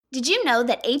Did you know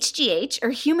that HGH, or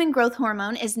human growth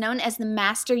hormone, is known as the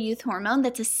master youth hormone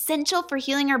that's essential for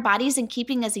healing our bodies and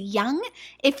keeping us young?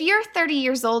 If you're 30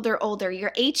 years old or older,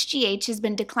 your HGH has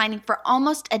been declining for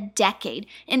almost a decade.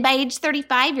 And by age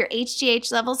 35, your HGH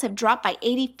levels have dropped by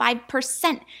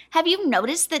 85%. Have you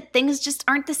noticed that things just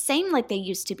aren't the same like they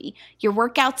used to be? Your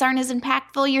workouts aren't as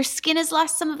impactful, your skin has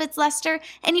lost some of its luster,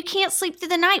 and you can't sleep through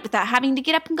the night without having to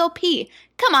get up and go pee.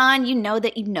 Come on, you know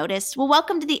that you've noticed. Well,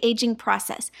 welcome to the aging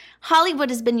process.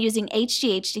 Hollywood has been using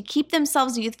HGH to keep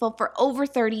themselves youthful for over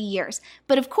 30 years.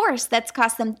 But of course, that's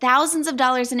cost them thousands of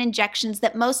dollars in injections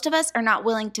that most of us are not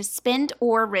willing to spend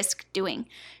or risk doing.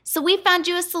 So we found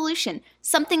you a solution,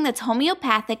 something that's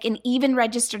homeopathic and even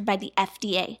registered by the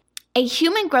FDA. A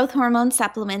human growth hormone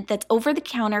supplement that's over the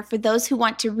counter for those who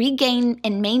want to regain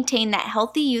and maintain that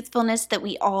healthy youthfulness that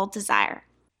we all desire.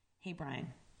 Hey,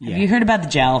 Brian, have you heard about the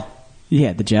gel?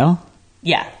 Yeah, the gel?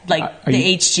 Yeah, like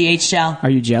the HGH gel. Are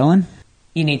you gelling?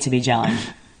 You need to be gelling.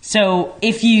 So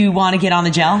if you want to get on the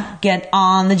gel, get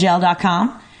on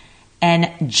thegel.com and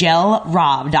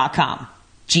gelrob.com.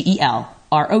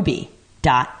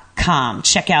 GELROB.com.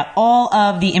 Check out all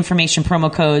of the information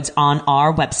promo codes on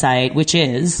our website, which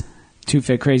is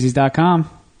twofitcrazies.com.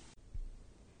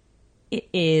 It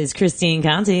is Christine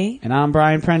Conti. And I'm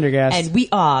Brian Prendergast. And we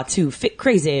are Two Fit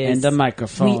Crazies. And the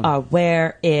microphone. We are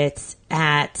where it's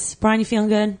at. Brian, you feeling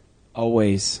good?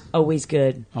 Always. Always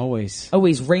good. Always.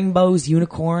 Always rainbows,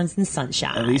 unicorns, and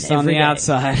sunshine. At least on the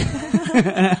outside.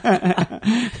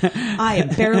 I am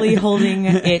barely holding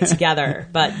it together.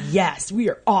 But yes, we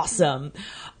are awesome.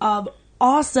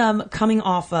 Awesome, coming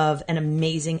off of an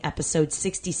amazing episode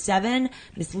 67.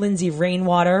 Miss Lindsay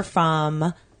Rainwater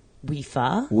from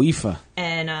WIFA.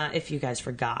 And if you guys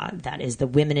forgot, that is the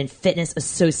Women in Fitness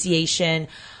Association.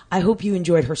 I hope you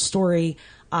enjoyed her story.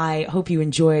 I hope you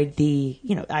enjoyed the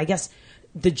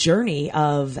journey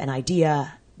of an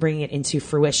idea, bringing it into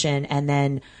fruition, and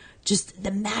then just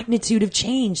the magnitude of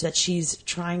change that she's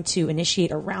trying to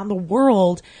initiate around the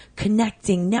world,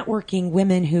 connecting, networking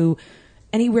women who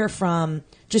anywhere from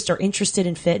just are interested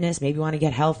in fitness, maybe want to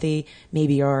get healthy,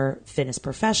 maybe are fitness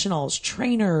professionals,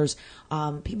 trainers,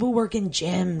 people who work in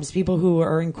gyms, people who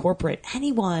are in corporate,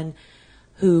 anyone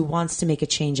who wants to make a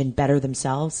change and better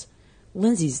themselves.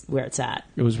 Lindsay's where it's at.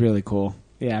 It was really cool.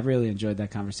 Yeah, I really enjoyed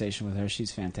that conversation with her.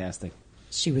 She's fantastic.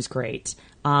 She was great.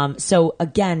 So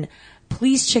again,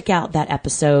 please check out that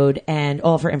episode, and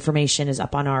all of her information is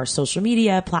up on our social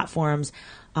media platforms.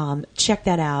 Check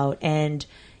that out. And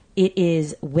it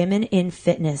is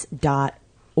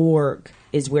womeninfitness.org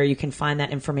is where you can find that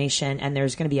information. And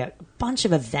there's going to be a bunch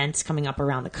of events coming up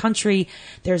around the country.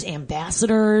 There's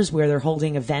ambassadors where they're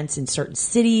holding events in certain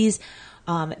cities.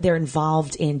 They're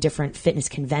involved in different fitness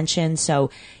conventions. So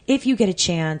if you get a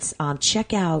chance,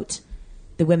 check out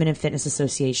the Women in Fitness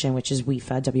Association, which is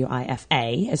WIFA,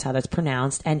 W-I-F-A is how that's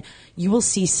pronounced. And you will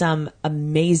see some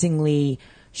amazingly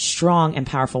strong and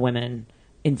powerful women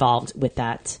involved with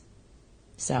that.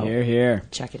 So here.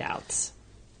 Check it out.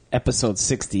 Episode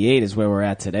 68 is where we're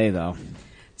at today, though.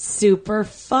 Super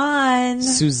fun.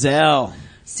 Suzelle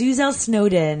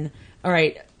Snowden. All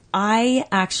right. I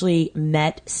actually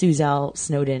met Suzelle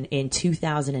Snowden in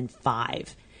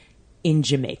 2005 in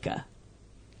Jamaica.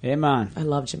 Hey, man. I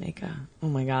love Jamaica. Oh,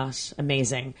 my gosh.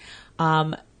 Amazing.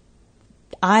 I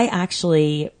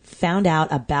actually found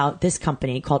out about this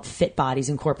company called Fit Bodies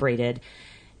Incorporated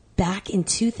back in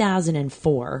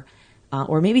 2004.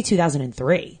 Or maybe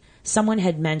 2003, someone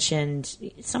had mentioned,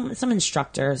 some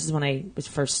instructor, this is when I was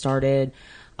first started,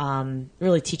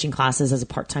 really teaching classes as a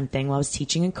part-time thing while I was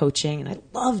teaching and coaching, and I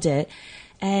loved it.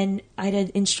 And I had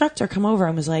an instructor come over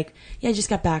and was like, yeah, I just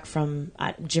got back from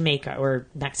Jamaica or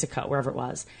Mexico, wherever it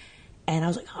was. And I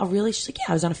was like, oh, really? She's like, yeah,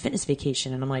 I was on a fitness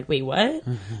vacation. And I'm like, wait, what?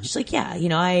 She's like, yeah,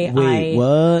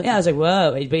 what? Yeah, I was like,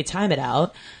 whoa, wait, time it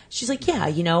out. She's like, yeah,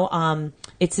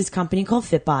 it's this company called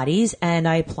Fit Bodies, and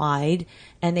I applied,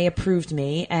 and they approved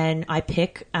me, and I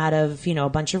pick out of, a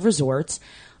bunch of resorts.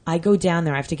 I go down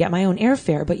there. I have to get my own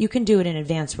airfare, but you can do it in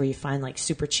advance where you find, like,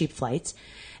 super cheap flights.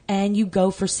 And you go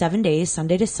for 7 days,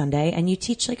 Sunday to Sunday, and you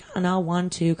teach, like, I don't know,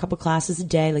 1, 2, couple classes a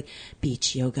day, like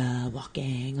beach yoga,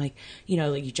 walking, like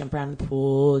you jump around in the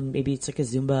pool, and maybe it's like a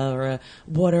Zumba or a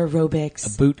water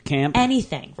aerobics. A boot camp.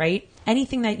 Anything, right?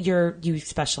 Anything that you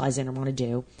specialize in or want to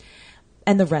do.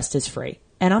 And the rest is free.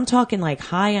 And I'm talking like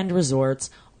high-end resorts,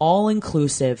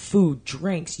 all-inclusive, food,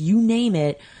 drinks, you name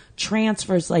it,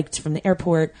 transfers like from the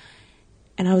airport.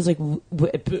 And I was like,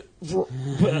 wait,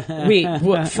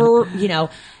 what, for,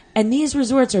 and these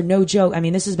resorts are no joke. I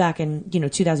mean, this is back in,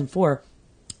 2004.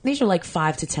 These are like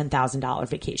 $5,000 to $10,000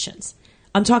 vacations.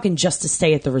 I'm talking just to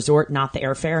stay at the resort, not the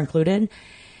airfare included.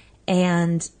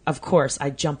 And of course,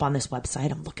 I jump on this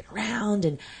website. I'm looking around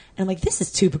and I'm like, this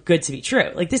is too good to be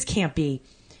true. Like, this can't be.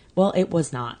 Well, it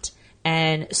was not.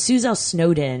 And Suzelle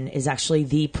Snowden is actually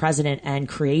the president and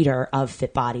creator of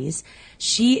Fit Bodies.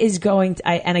 She is going to,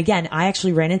 and again, I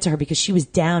actually ran into her because she was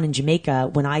down in Jamaica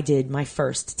when I did my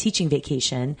first teaching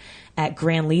vacation at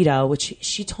Grand Lido, which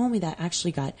she told me that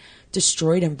actually got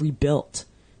destroyed and rebuilt.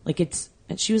 Like,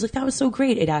 and she was like, that was so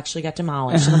great. It actually got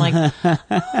demolished. And I'm like,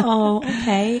 oh,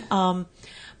 okay.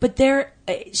 But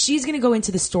she's going to go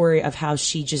into the story of how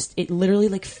it literally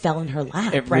like fell in her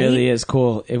lap. It right? really is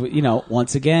cool.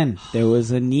 Once again, there was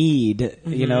a need, and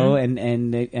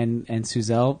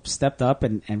Suzelle stepped up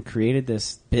and created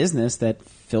this business that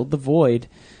filled the void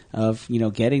of,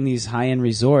 getting these high-end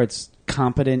resorts,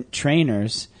 competent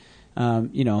trainers.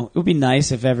 It would be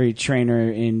nice if every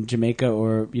trainer in Jamaica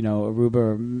or, Aruba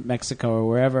or Mexico or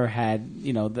wherever had,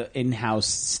 the in-house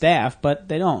staff, but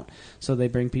they don't. So they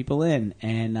bring people in,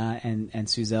 and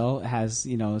Suzelle has,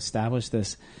 established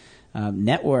this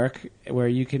network where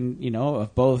you can,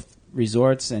 of both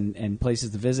resorts and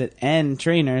places to visit and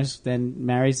trainers, then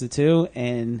marries the two,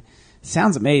 and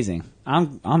sounds amazing.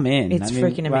 I'm in. It's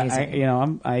freaking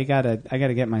amazing. I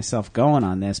gotta get myself going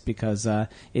on this because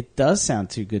it does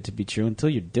sound too good to be true until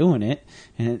you're doing it,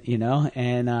 and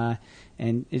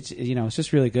it's it's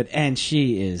just really good. And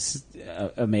she is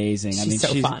amazing. She's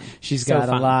so fun. She's got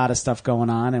a lot of stuff going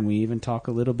on, and we even talk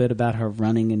a little bit about her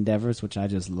running endeavors, which I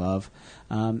just love.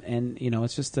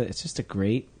 It's just a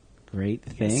great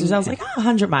thing. Suzelle's like,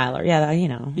 100-miler. Yeah,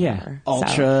 Yeah. Whatever.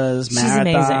 Ultras,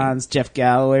 marathons, Jeff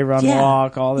Galloway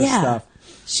walk, all this stuff.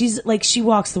 She's like, she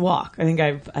walks the walk. I think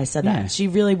I said that. Yeah. She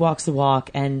really walks the walk.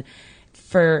 And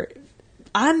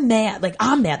I'm mad. Like,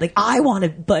 I want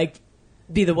to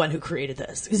be the one who created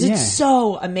this because it's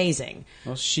so amazing.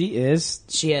 Well, she is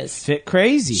fit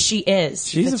crazy. She is.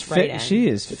 She's she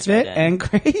is fit and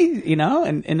crazy,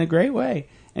 and in a great way.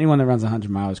 Anyone that runs 100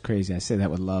 miles is crazy. I say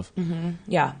that with love. Mm-hmm.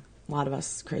 Yeah. A lot of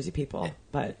us crazy people,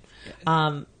 but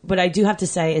I do have to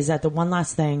say is that the one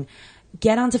last thing,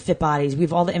 get onto Fit Bodies.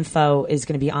 We've all the info is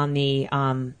going to be on the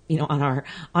on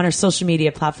our social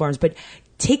media platforms, but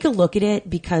take a look at it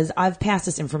because I've passed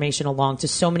this information along to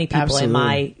so many people in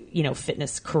my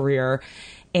fitness career.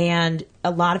 And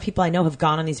a lot of people I know have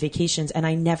gone on these vacations and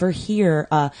I never hear,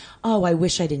 oh, I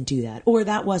wish I didn't do that. Or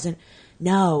that wasn't.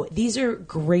 No, these are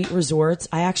great resorts.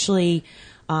 I actually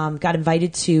got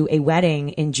invited to a wedding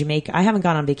in Jamaica. I haven't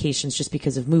gone on vacations just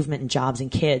because of movement and jobs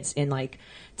and kids in like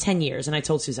 10 years. And I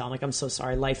told Suzelle, I'm so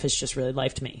sorry. Life has just really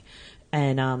lifed me.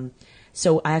 And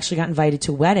so I actually got invited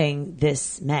to a wedding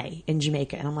this May in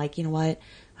Jamaica. And I'm like, you know what?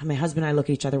 My husband and I look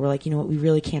at each other. We're like, you know what? We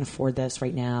really can't afford this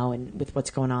right now and with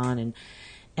what's going on.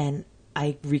 And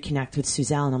I reconnect with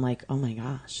Suzelle and I'm like, oh my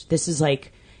gosh, this is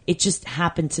like, it just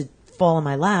happened to fall in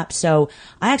my lap. So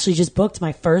I actually just booked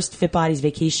my first Fit Bodies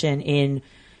vacation in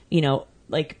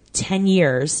 10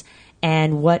 years.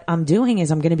 And what I'm doing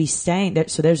is I'm going to be staying there.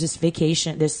 So there's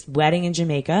this wedding in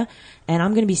Jamaica, and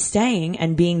I'm going to be staying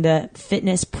and being the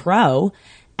fitness pro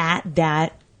at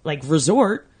that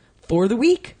resort for the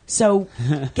week. So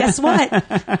guess what?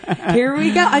 Here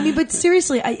we go. I mean, but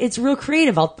seriously, it's real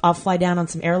creative. I'll fly down on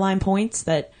some airline points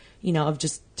that, I've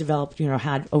just developed,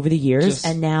 had over the years,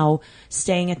 and now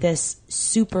staying at this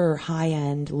super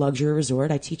high-end luxury resort.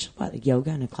 I teach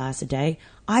yoga and a class a day.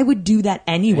 I would do that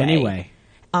anyway.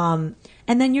 And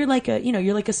then you're like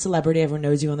a celebrity. Everyone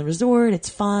knows you on the resort. It's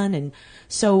fun. And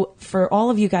so for all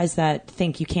of you guys that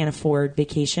think you can't afford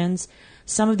vacations,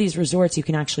 some of these resorts you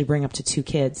can actually bring up to 2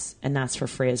 kids, and that's for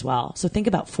free as well. So think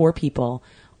about 4 people,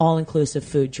 all-inclusive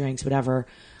food, drinks, whatever.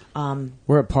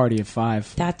 We're a party of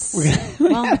 5. That's you're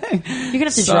gonna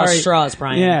have to draw straws,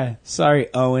 Brian. Yeah,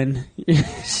 sorry, Owen. You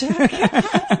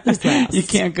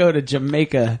can't go to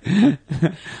Jamaica.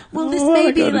 Well, this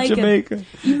may be like Jamaica.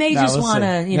 You may just want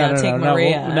to, take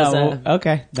Maria.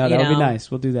 Okay, that would be nice.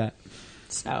 We'll do that.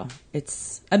 So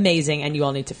it's amazing, and you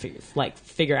all need to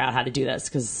figure out how to do this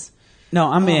because. No,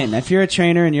 I'm in. If you're a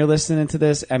trainer and you're listening to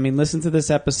this, listen to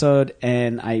this episode,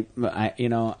 and I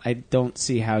don't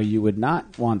see how you would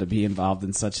not want to be involved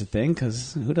in such a thing,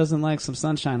 because who doesn't like some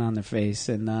sunshine on their face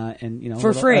and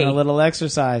for free and a little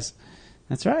exercise?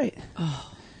 That's right.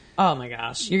 Oh my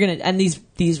gosh, you're gonna and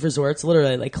these resorts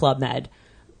literally like Club Med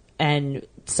and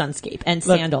Sunscape and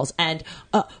Sandals and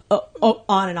on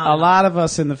and on. A lot of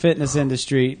us in the fitness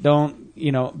industry don't.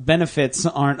 Benefits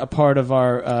aren't a part of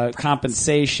our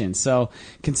compensation. So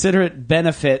consider it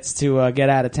benefits to get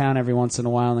out of town every once in a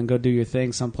while and go do your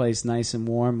thing someplace nice and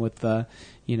warm with,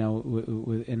 in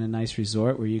a nice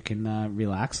resort where you can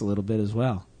relax a little bit as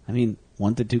well. 1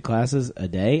 to 2 classes a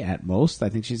day at most. I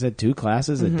think she said 2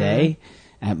 classes a day.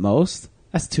 at most,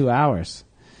 that's 2 hours,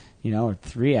 or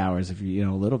 3 hours if you,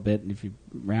 a little bit, if you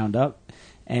round up.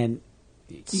 And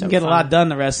you can get a lot done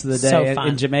the rest of the day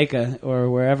in Jamaica or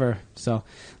wherever. So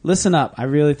listen up. I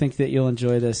really think that you'll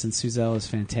enjoy this, and Suzelle is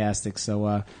fantastic.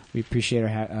 So we appreciate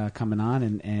her coming on,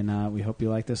 and we hope you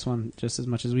like this one just as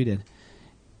much as we did.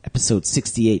 Episode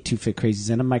 68, Two Fit Crazies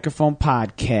and a Microphone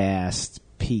podcast.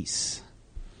 Peace.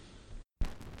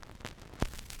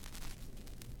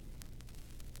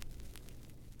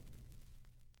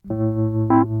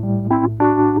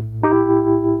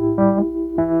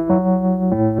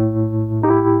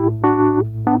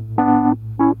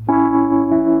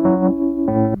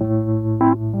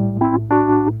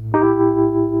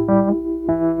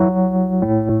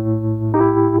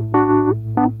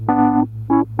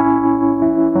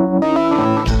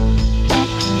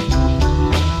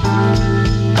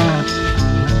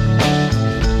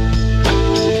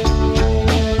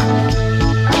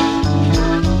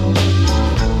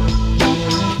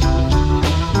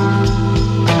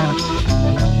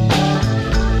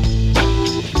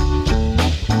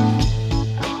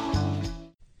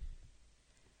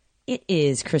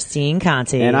 Is Christine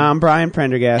Conti. And I'm Brian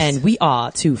Prendergast. And we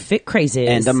are Two Fit Crazies.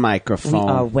 And a microphone. We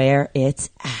are where it's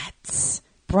at.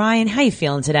 Brian, how you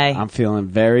feeling today? I'm feeling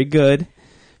very good.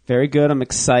 Very good. I'm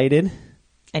excited.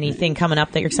 Anything coming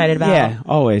up that you're excited about? Yeah,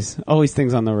 always. Always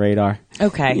things on the radar.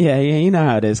 Okay. Yeah, you know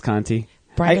how it is, Conti.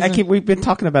 We've been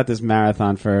talking about this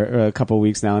marathon for a couple of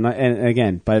weeks now, and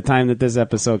again, by the time that this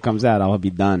episode comes out, I'll be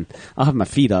done. I'll have my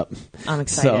feet up. I'm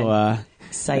excited.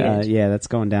 Excited. Yeah, that's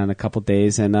going down in a couple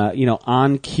days, and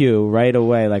on cue right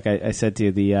away. Like I said to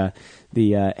you,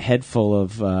 the head full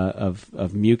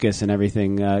of mucus and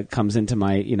everything comes into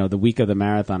my the week of the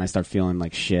marathon. I start feeling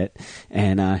like shit,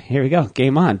 and here we go,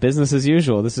 game on, business as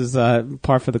usual. This is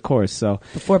par for the course. So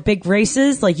before big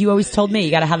races, like you always told me,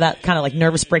 you got to have that kind of like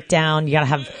nervous breakdown. You got to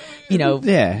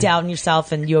have doubt in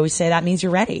yourself, and you always say that means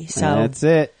you're ready. So that's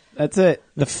it. That's it.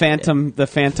 The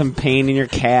phantom pain in your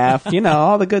calf,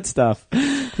 all the good stuff.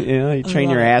 You train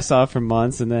your ass off for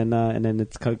months, and then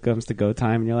it comes to go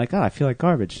time, and you're like, oh, I feel like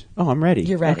garbage. Oh, I'm ready.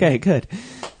 You're ready. Okay, good.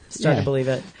 Starting to believe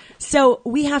it. So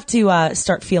we have to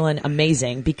start feeling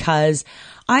amazing because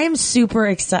I am super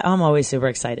excited. I'm always super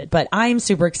excited, but I am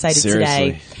super excited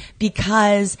today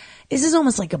because this is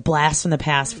almost like a blast from the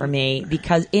past for me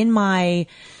because in my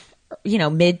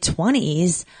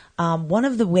mid-20s, one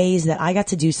of the ways that I got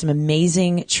to do some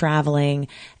amazing traveling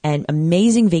and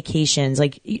amazing vacations,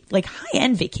 like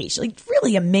high-end vacations, like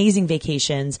really amazing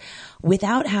vacations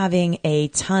without having a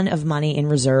ton of money in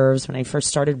reserves when I first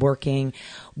started working,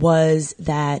 was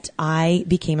that I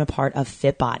became a part of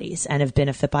Fit Bodies and have been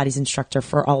a Fit Bodies instructor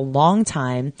for a long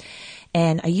time.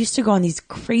 And I used to go on these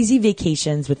crazy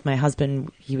vacations with my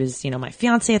husband. He was, my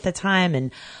fiance at the time,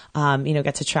 and,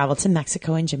 got to travel to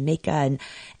Mexico and Jamaica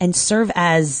and serve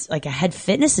as like a head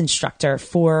fitness instructor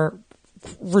for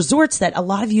resorts that a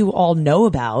lot of you all know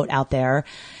about out there.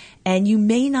 And you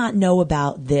may not know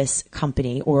about this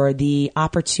company or the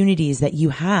opportunities that you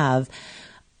have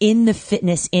in the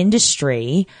fitness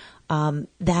industry,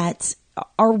 that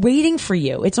are waiting for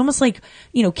you. It's almost like,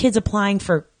 kids applying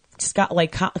for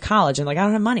college and I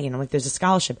don't have money, and I'm like, there's a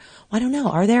scholarship. Well, I don't know.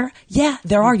 Are there? Yeah,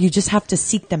 there are. You just have to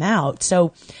seek them out.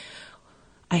 So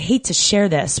I hate to share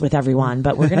this with everyone,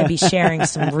 but we're going to be sharing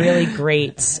some really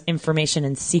great information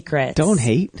and secrets. Don't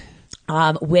hate.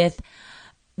 With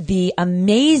the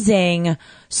amazing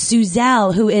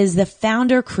Suzelle, who is the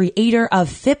founder, creator of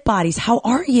Fit Bodies. How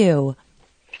are you?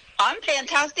 I'm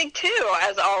fantastic too,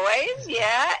 as always.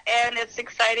 Yeah, and it's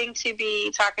exciting to be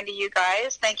talking to you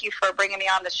guys. Thank you for bringing me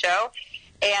on the show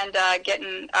and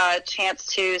getting a chance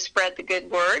to spread the good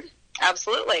word.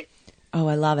 Absolutely. Oh,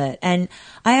 I love it. And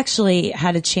I actually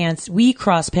had a chance. We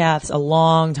crossed paths a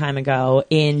long time ago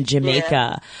in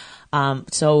Jamaica. Yeah.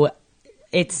 So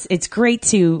it's great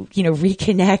to,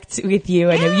 reconnect with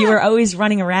you. I know you were always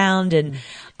running around and,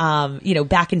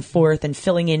 back and forth and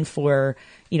filling in for,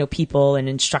 people and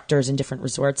instructors in different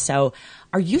resorts. So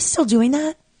are you still doing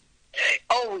that?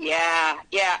 Oh, yeah.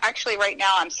 Yeah. Actually, right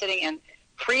now I'm sitting in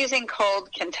freezing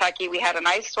cold Kentucky. We had an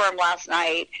ice storm last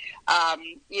night.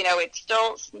 It's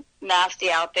still nasty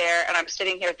out there, and I'm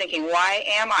sitting here thinking, why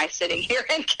am I sitting here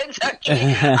in Kentucky?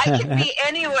 I could be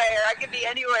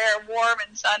anywhere warm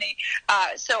and sunny.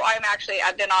 So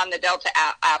I've been on the Delta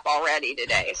app already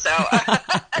today. So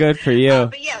good for you.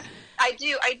 But yes, I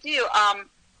do.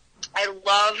 I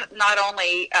love not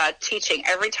only teaching.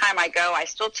 Every time I go, I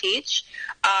still teach.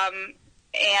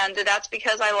 And that's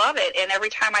because I love it. And every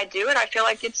time I do it, I feel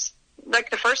like it's like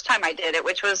the first time I did it,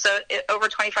 which was over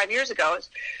 25 years ago.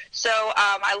 So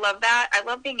I love that. I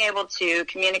love being able to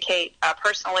communicate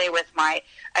personally with my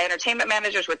entertainment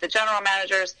managers, with the general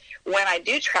managers. When I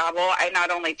do travel, I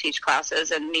not only teach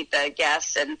classes and meet the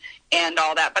guests and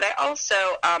all that, but I also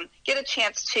get a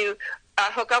chance to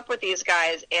hook up with these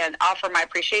guys and offer my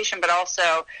appreciation, but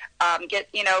also get,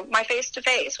 my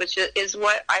face-to-face, which is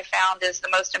what I found is the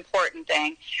most important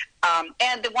thing.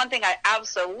 And the one thing I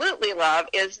absolutely love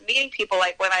is meeting people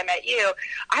like when I met you.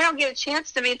 I don't get a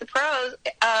chance to meet the pros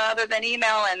other than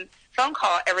email and phone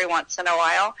call every once in a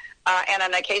while and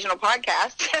an occasional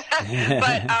podcast.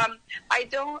 But I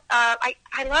don't.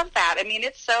 I love that. I mean,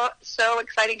 it's so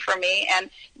exciting for me, and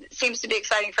it seems to be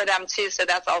exciting for them too. So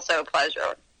that's also a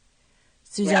pleasure.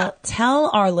 Suzelle, tell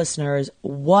our listeners,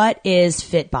 what is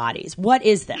Fit Bodies? What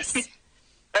is this?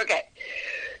 Okay.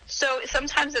 So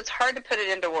sometimes it's hard to put it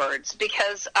into words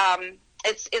because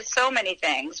it's so many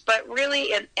things. But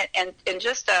really, in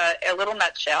just a little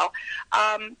nutshell,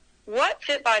 what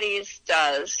Fit Bodies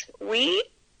does, we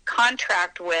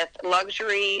contract with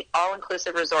luxury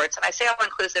all-inclusive resorts. And I say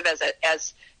all-inclusive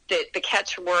as the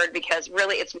catchword because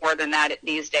really it's more than that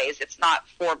these days. It's not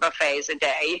 4 buffets a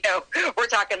day. We're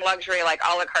talking luxury like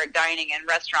a la carte dining and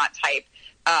restaurant type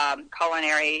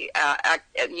culinary.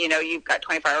 You've got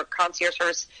 24-hour concierge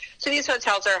service. So these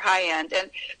hotels are high end, and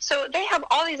so they have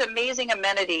all these amazing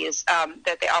amenities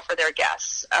that they offer their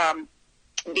guests.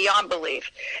 Beyond belief.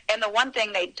 And the one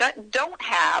thing they don't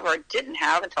have or didn't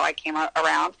have until I came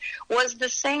around was the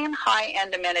same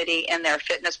high-end amenity in their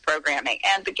fitness programming.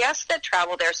 And the guests that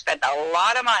travel there spend a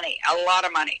lot of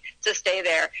money to stay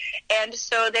there. And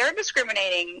so they're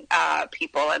discriminating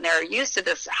people, and they're used to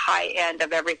this high end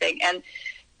of everything. And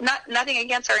nothing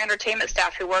against our entertainment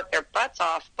staff who work their butts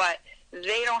off, but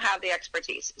they don't have the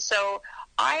expertise. So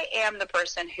I am the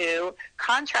person who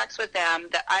contracts with them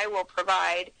that I will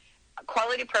provide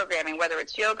quality programming, whether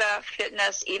it's yoga,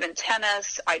 fitness, even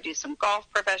tennis. I do some golf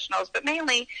professionals, but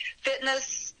mainly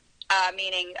fitness,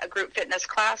 meaning group fitness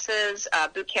classes,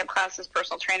 boot camp classes.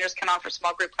 Personal trainers can offer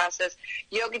small group classes,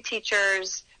 yoga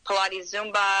teachers, Pilates,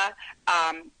 Zumba,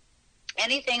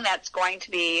 anything that's going to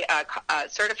be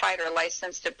certified or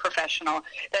licensed to professional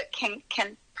that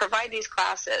can provide these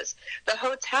classes. The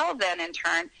hotel then, in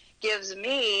turn, gives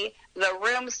me the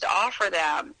rooms to offer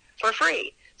them for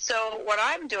free. So what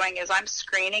I'm doing is I'm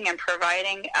screening and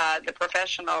providing the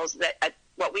professionals that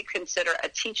what we consider a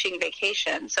teaching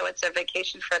vacation. So it's a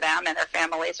vacation for them and their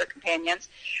families or companions.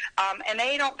 And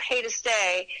they don't pay to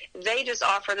stay. They just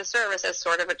offer the service as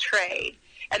sort of a trade.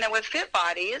 And then with Fit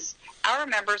Bodies, our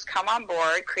members come on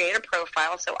board, create a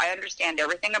profile, so I understand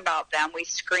everything about them. We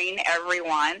screen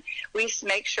everyone. We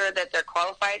make sure that they're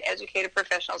qualified, educated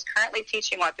professionals currently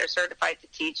teaching what they're certified to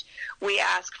teach. We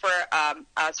ask for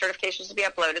certifications to be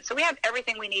uploaded. So we have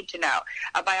everything we need to know,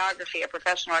 a biography, a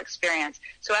professional experience.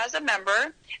 So as a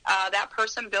member, that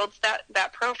person builds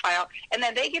that profile, and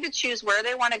then they get to choose where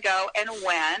they want to go and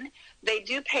when. They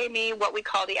do pay me what we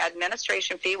call the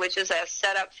administration fee, which is a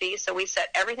setup fee. So we set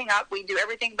everything up. We do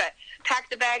everything but pack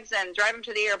the bags and drive them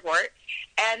to the airport.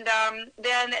 And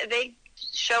then they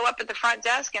show up at the front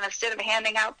desk, and instead of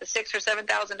handing out the $6,000 or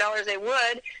 $7,000 they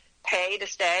would pay to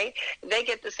stay, they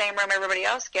get the same room everybody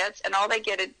else gets. And all they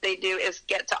do is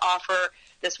get to offer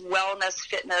this wellness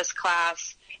fitness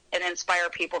class and inspire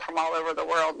people from all over the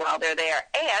world while they're there.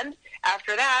 And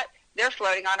after that, they're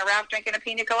floating on a raft drinking a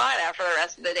pina colada for the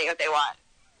rest of the day if they want.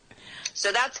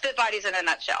 So that's Fit Bodies in a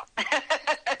nutshell.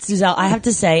 Suzelle, I have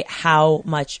to say how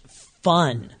much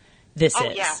fun this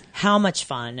is. Yeah. How much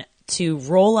fun to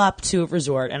roll up to a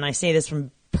resort, and I say this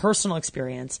from personal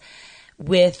experience,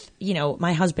 with,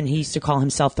 my husband, he used to call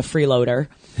himself the freeloader.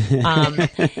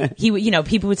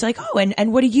 People would say like, oh,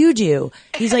 and what do you do?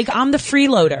 He's like, I'm the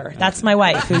freeloader. That's my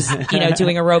wife who's,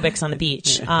 doing aerobics on the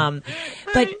beach.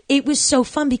 But it was so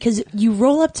fun because you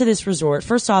roll up to this resort.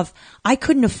 First off, I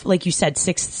couldn't have, like you said,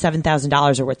 $6,000,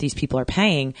 $7,000 are what these people are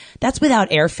paying. That's without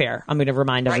airfare. I'm going to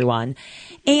remind everyone.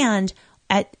 And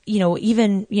at,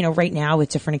 even, right now with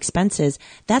different expenses,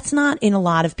 that's not in a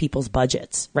lot of people's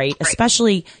budgets, right?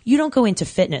 Especially, you don't go into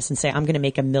fitness and say, I'm going to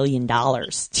make $1 million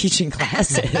teaching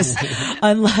classes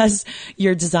unless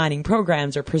you're designing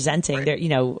programs or presenting there,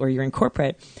 or you're in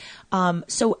corporate.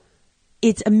 So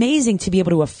it's amazing to be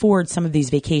able to afford some of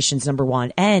these vacations, number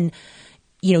one. And,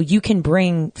 you can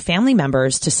bring family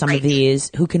members to some of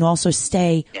these who can also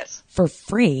stay for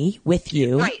free with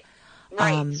you. Right.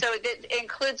 So it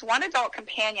includes one adult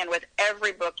companion with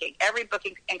every booking. Every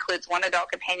booking includes one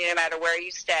adult companion no matter where you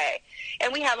stay.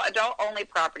 And we have adult-only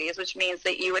properties, which means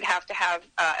that you would have to have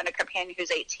a companion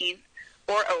who's 18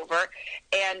 or over.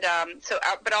 And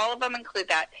but all of them include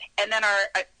that. And then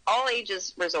our all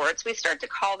ages resorts, we start to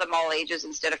call them all ages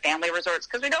instead of family resorts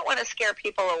because we don't want to scare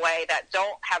people away that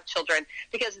don't have children,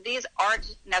 because these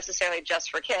aren't necessarily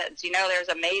just for kids. There's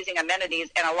amazing amenities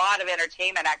and a lot of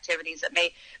entertainment activities that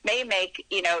may make,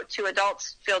 two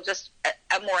adults feel just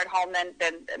more at home than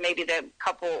maybe the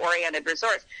couple-oriented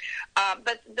resorts.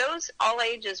 But those all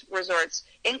ages resorts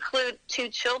include 2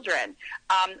 children.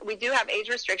 We do have age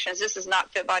restrictions. This is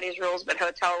not Fit Body's rules, but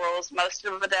hotel rules. Most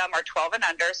of them are 12 and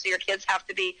under, so your kids have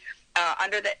to be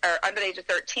under the age of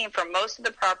 13 for most of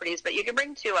the properties, but you can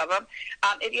bring 2 of them.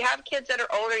 If you have kids that are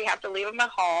older, you have to leave them at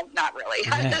home. Not really.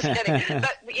 I'm just kidding.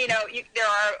 But, there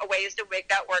are ways to make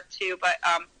that work too. But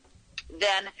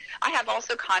then I have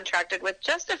also contracted with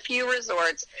just a few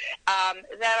resorts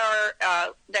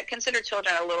that consider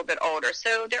children a little bit older.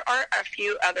 So there are a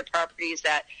few other properties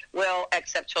that will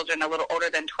accept children a little older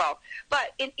than 12.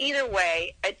 But in either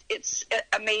way, it's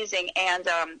amazing, and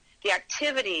the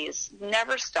activities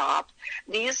never stop.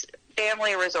 These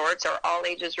family resorts or all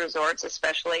ages resorts,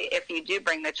 especially if you do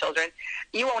bring the children,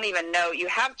 you won't even know you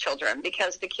have children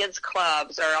because the kids'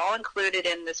 clubs are all included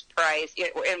in this price,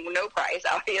 and no price,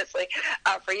 obviously,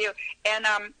 for you. And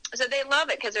so they love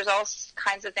it because there's all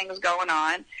kinds of things going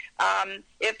on.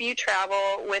 If you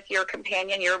travel with your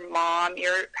companion, your mom,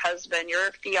 your husband,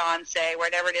 your fiance,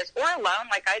 whatever it is, or alone,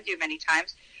 like I do many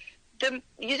times,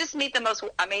 you just meet the most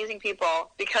amazing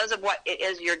people because of what it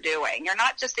is you're doing. You're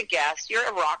not just a guest. You're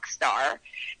a rock star,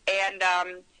 and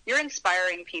you're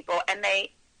inspiring people. And they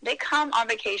come on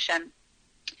vacation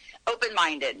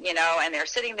open-minded, and they're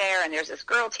sitting there, and there's this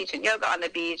girl teaching yoga on the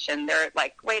beach, and they're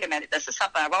like, wait a minute, this is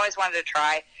something I've always wanted to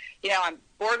try. I'm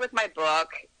bored with my book.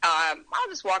 I'll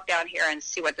just walk down here and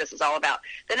see what this is all about.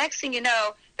 The next thing you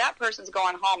know, that person's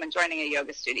going home and joining a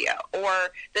yoga studio,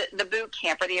 or the boot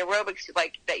camp, or the aerobics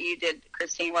like that you did,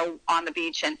 Christine, on the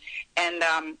beach, and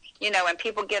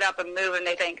people get up and move, and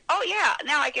they think, oh yeah,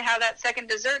 now I can have that second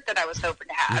dessert that I was hoping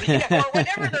to have, or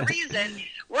whatever the reason.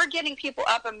 We're getting people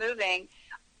up and moving.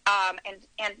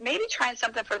 And maybe trying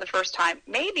something for the first time.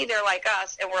 Maybe they're like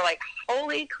us, and we're like,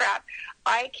 holy crap,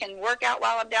 I can work out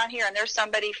while I'm down here, and there's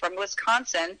somebody from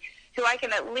Wisconsin who I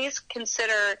can at least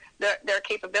consider their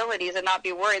capabilities and not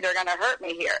be worried they're going to hurt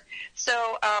me here.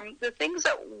 So the things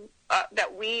that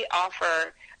we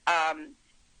offer,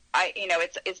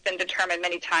 it's been determined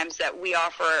many times that we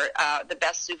offer the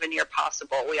best souvenir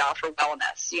possible. We offer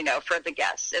wellness, for the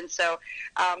guests. And so,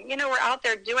 we're out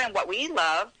there doing what we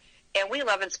love. And we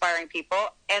love inspiring people,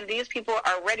 and these people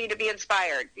are ready to be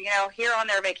inspired, here on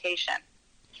their vacation.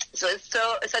 So it's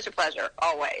such a pleasure,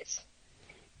 always.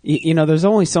 There's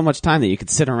only so much time that you could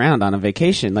sit around on a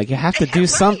vacation. Like, you have to do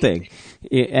something.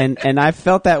 And I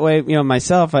felt that way,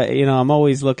 myself. I'm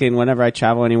always looking, whenever I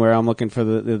travel anywhere, I'm looking for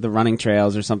the running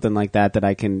trails or something like that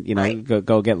I can, right.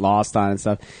 go get lost on and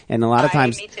stuff. And a lot of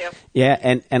times, me too. Yeah.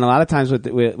 And a lot of times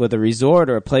with a resort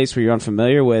or a place where you're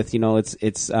unfamiliar with,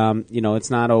 it's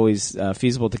not always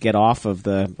feasible to get off of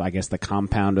the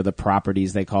compound or the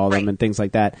properties they call them, right, and things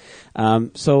like that.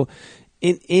 So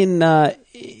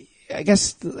I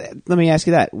guess let me ask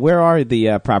you that. Where are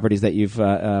the properties that you've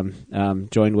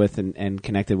joined with and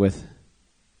connected with?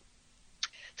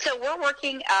 So we're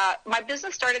working. My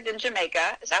business started in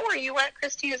Jamaica. Is that where you went,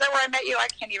 Christine? Is that where I met you? I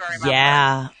can't even remember.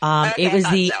 Yeah. Okay, it was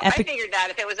the I figured that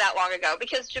if it was that long ago,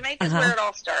 because Jamaica is where it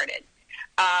all started.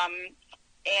 I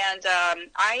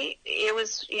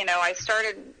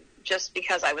started just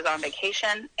because I was on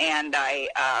vacation, and I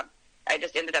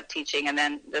just ended up teaching, and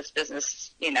then this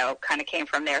business, kind of came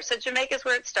from there. So Jamaica's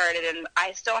where it started, and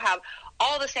I still have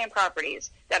all the same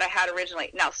properties that I had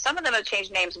originally. Now, some of them have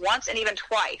changed names once and even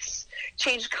twice,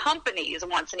 changed companies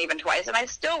once and even twice, and I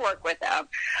still work with them,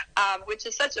 which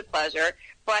is such a pleasure.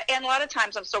 And a lot of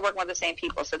times I'm still working with the same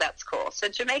people, so that's cool. So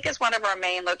Jamaica is one of our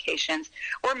main locations.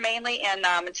 We're mainly in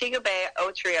Montego Bay,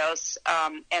 Otrios,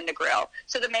 and Negril,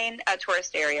 so the main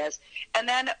tourist areas. And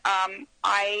then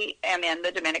I am in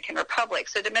the Dominican Republic.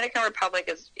 So Dominican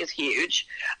Republic is huge.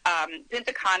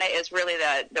 Punta Cana is really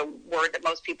the word that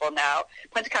most people know.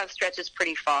 Punta Cana stretches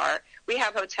pretty far. We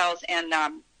have hotels in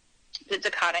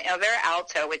Punta Cana, El Vera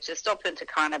Alto, which is still Punta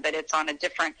Cana, but it's on a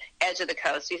different edge of the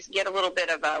coast. You get a little bit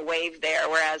of a wave there,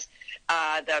 whereas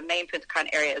the main Punta Cana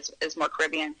area is more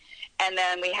Caribbean. And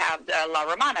then we have La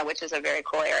Romana, which is a very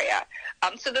cool area.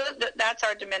 So that's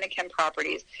our Dominican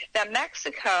properties. Then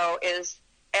Mexico is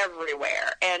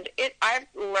everywhere. And I've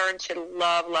learned to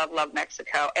love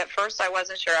Mexico. At first, I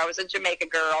wasn't sure. I was a Jamaica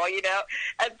girl,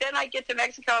 and then I get to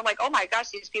Mexico. I'm like, oh my gosh,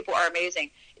 these people are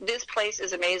amazing. This place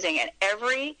is amazing. And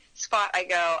every spot I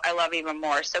go, I love even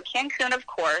more. So Cancun, of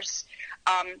course,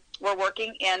 we're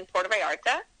working in Puerto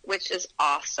Vallarta, which is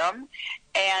awesome.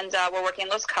 And we're working in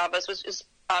Los Cabos, which is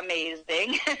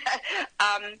amazing.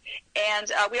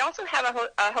 And we also have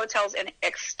hotels in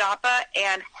Ixtapa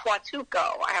and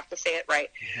Huatuco. I have to say it right.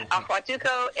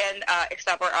 Huatuco and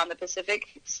Ixtapa are on the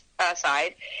Pacific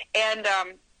side. And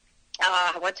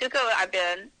Huatuco, I've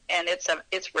been, and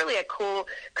it's really a cool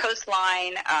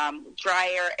coastline,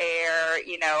 drier air,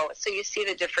 so you see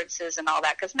the differences and all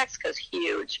that, because Mexico's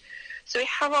huge. So we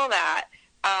have all that.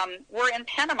 We're in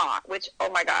Panama, which, oh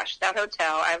my gosh, that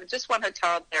hotel, I have just one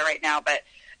hotel there right now, but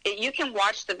you can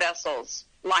watch the vessels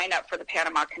line up for the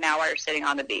Panama Canal while you're sitting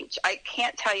on the beach. I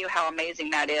can't tell you how amazing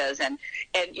that is. And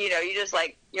you just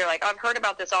you're like, I've heard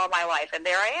about this all my life, and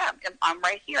there I am. I'm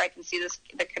right here. I can see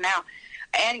the canal.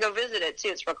 And go visit it, too.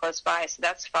 It's real close by, so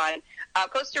that's fun.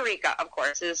 Costa Rica, of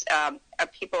course, is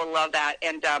people love that,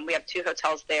 and we have 2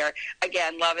 hotels there.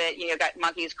 Again, love it. Got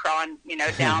monkeys crawling,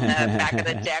 down the back of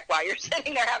the deck while you're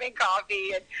sitting there having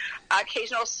coffee, and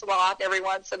occasional sloth every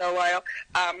once in a while.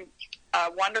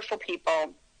 Wonderful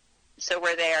people. So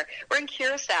we're there. We're in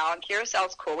Curacao, and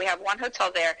Curaçao's cool. We have one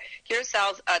hotel there.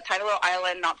 Curaçao's a tiny little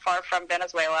island not far from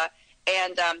Venezuela,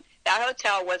 and that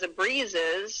hotel was a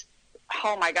Breezes.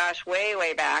 Oh my gosh, way,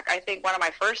 way back. I think one of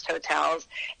my first hotels.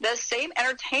 The same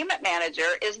entertainment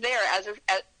manager is there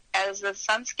as the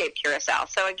Sunscape Curacao.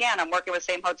 So again, I'm working with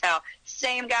the same hotel,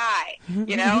 same guy,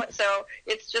 so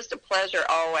it's just a pleasure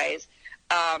always.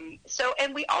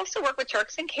 And we also work with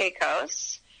Turks and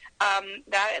Caicos.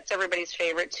 That's everybody's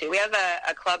favorite, too. We have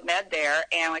a Club Med there,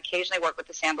 and we occasionally work with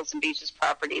the Sandals and Beaches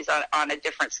properties on a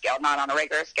different scale, not on a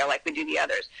regular scale like we do the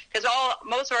others. Because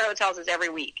most of our hotels is every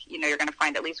week. You're going to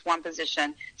find at least one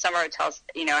position. Some of our hotels,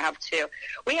 have 2.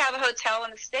 We have a hotel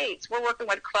in the States. We're working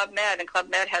with Club Med, and Club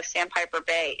Med has Sandpiper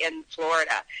Bay in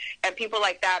Florida. And people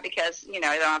like that because, they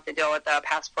don't have to deal with the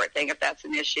passport thing if that's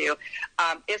an issue.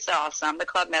 It's awesome. The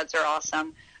Club Meds are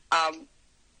awesome.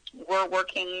 We're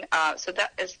working, so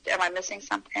that is, am I missing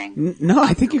something? No,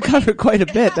 I think you covered quite a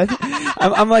bit.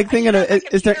 I'm like thinking of,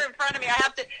 is there... in front of me.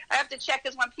 I have to check,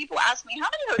 because when people ask me, how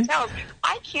many hotels,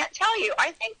 I can't tell you.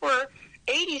 I think we're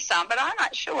 80-some, but I'm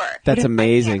not sure. That's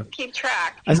amazing. I can't keep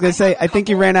track. I was going to say, I think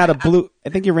you ran out of blue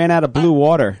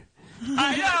water.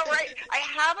 I know, right? I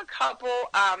have a couple,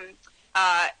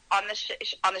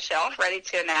 on the shelf, ready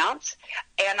to announce,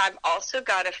 and I've also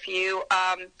got a few.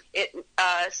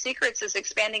 Secrets is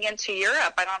expanding into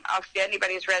Europe. I don't know if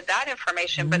anybody's read that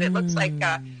information, but it looks like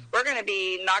we're going to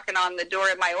be knocking on the door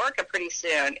of Mallorca pretty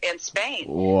soon in Spain.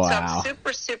 Wow. So I'm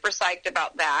super, super psyched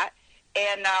about that.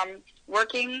 And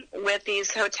working with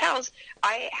these hotels,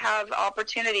 I have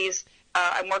opportunities.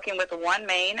 I'm working with one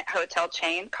main hotel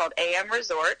chain called AM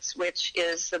Resorts, which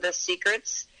is the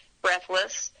Secrets,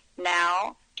 Breathless,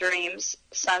 Now, Dreams,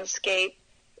 Sunscape,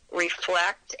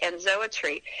 Reflect, and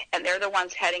Zoetry, and they're the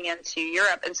ones heading into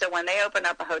Europe. And so when they open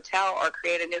up a hotel or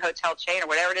create a new hotel chain or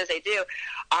whatever it is they do,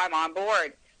 I'm on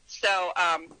board. So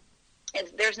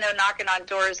there's no knocking on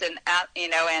doors, and I've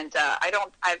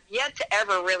yet to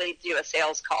ever really do a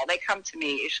sales call. They come to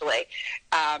me usually,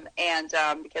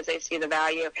 because they see the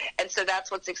value, and so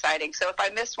that's what's exciting. So if I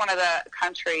missed one of the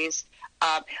countries,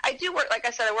 I do work, like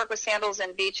I said, I work with Sandals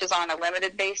and Beaches on a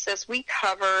limited basis. We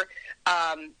cover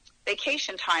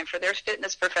vacation time for their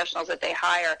fitness professionals that they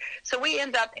hire. So we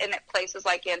end up in places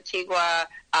like Antigua,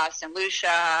 St.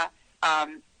 Lucia.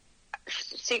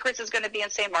 Secrets is going to be in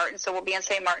St. Martin, so we'll be in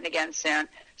St. Martin again soon.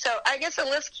 So I guess the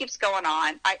list keeps going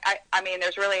on. I mean,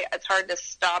 it's hard to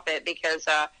stop it, because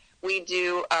we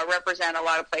do represent a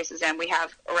lot of places, and we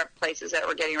have places that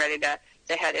we're getting ready to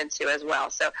head into as well.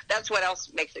 So that's what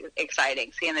else makes it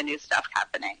exciting, seeing the new stuff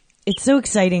happening. It's so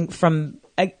exciting from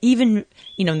even,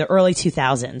 in the early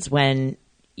 2000s when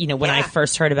I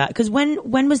first heard about, because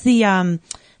when was the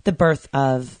birth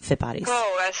of Fit Bodies?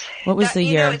 Oh, what was the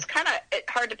year? It's kind of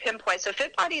hard to pinpoint. So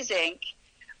Fit Bodies Inc.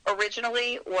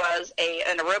 originally was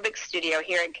an aerobics studio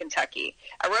here in Kentucky,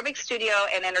 aerobics studio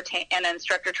and an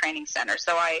instructor training center.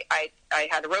 So I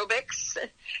had aerobics,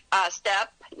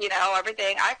 step,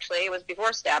 everything. Actually, it was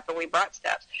before step, but we brought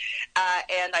steps,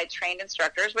 and I trained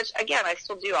instructors, which again I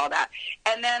still do all that.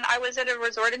 And then I was at a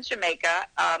resort in Jamaica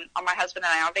on my husband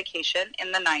and I on vacation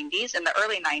in the 90s, in the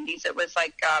early 90s. It was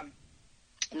like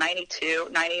 92,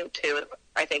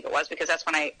 I think it was, because that's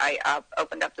when I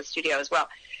opened up the studio as well.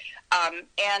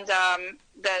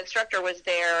 The instructor was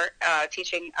there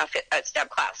teaching a step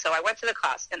class. So I went to the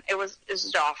class, and it was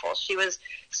awful. She was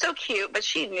so cute, but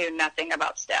she knew nothing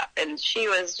about step, and she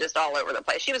was just all over the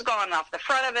place. She was going off the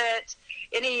front of it.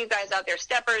 Any of you guys out there,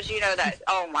 steppers, you know that,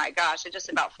 oh, my gosh, I just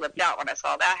about flipped out when I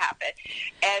saw that happen.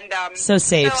 And so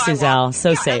safe, Suzelle,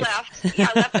 so safe.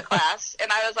 I left the class, and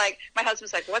I was like, my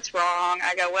husband's like, what's wrong?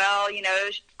 I go, well, you know,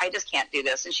 I just can't do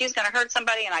this, and she's going to hurt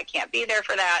somebody, and I can't be there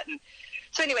for that. And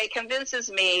so anyway, convinces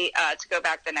me to go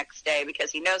back the next day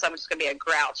because he knows I'm just going to be a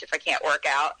grouch if I can't work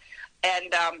out.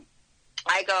 And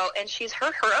I go, and she's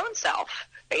hurt her own self,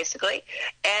 basically.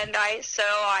 And I said,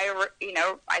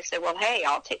 well, hey,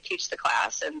 I'll teach the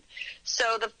class. And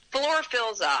so the floor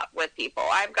fills up with people.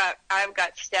 I've got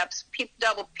steps,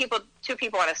 two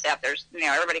people on a step. There's, you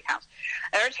know, everybody counts.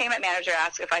 The entertainment manager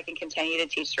asked if I can continue to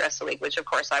teach the rest of the week, which of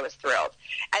course I was thrilled.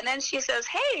 And then she says,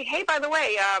 hey, by the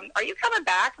way, are you coming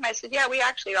back? And I said, yeah, we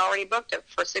actually already booked it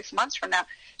for 6 months from now.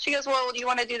 She goes, well, do you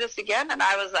want to do this again? And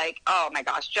I was like, oh my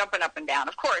gosh, jumping up and down,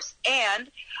 of course.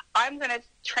 And I'm going to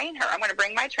train her. I'm going to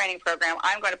bring my training program.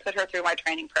 I'm going to put her through my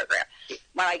training program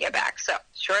when I get back. So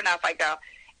sure enough, I go.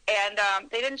 And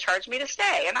they didn't charge me to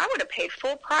stay. And I would have paid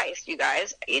full price, you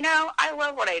guys. You know, I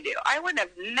love what I do. I would have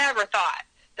never thought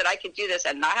that I could do this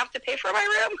and not have to pay for my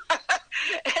room.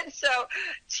 And so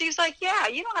she's like, yeah,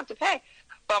 you don't have to pay.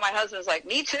 Well, my husband's like,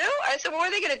 me too? I said, well, what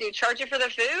are they going to do, charge you for the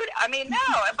food? I mean, no,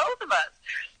 both of us.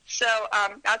 So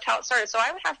that's how it started. So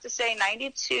I would have to say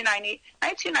 92,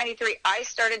 93, I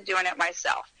started doing it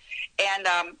myself. And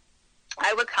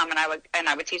I would come and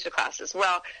I would teach the classes.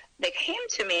 Well, they came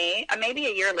to me maybe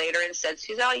a year later and said,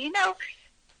 Suzelle, you know,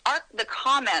 the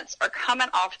comments are coming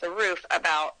off the roof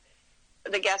about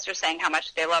the guests are saying how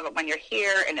much they love it when you're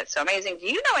here, and it's so amazing. Do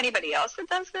you know anybody else that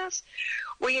does this?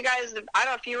 Well, you guys, I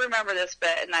don't know if you remember this,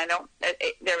 but and I don't.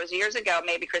 There was years ago,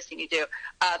 maybe Christine, you do.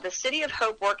 The City of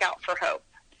Hope Workout for Hope.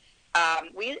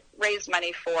 We raised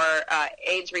money for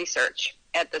AIDS research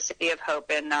at the City of Hope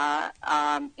in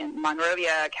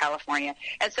Monrovia, California,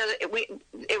 and so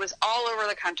it was all over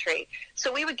the country.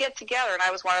 So we would get together, and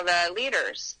I was one of the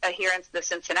leaders here in the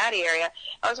Cincinnati area.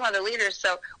 I was one of the leaders,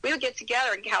 so we would get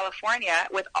together in California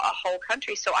with a whole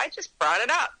country. So I just brought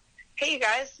it up. Hey, you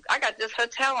guys, I got this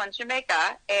hotel in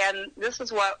Jamaica, and this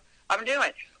is what I'm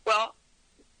doing. Well,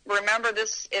 remember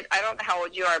this. I don't know how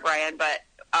old you are, Brian, but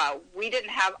we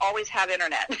didn't always have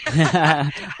internet.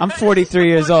 I'm 43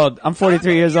 years old.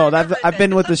 I've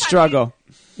been with the struggle.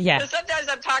 Yeah. So sometimes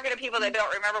I'm talking to people that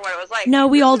don't remember what it was like. No,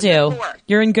 we all do.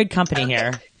 You're in good company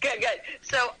here. Good.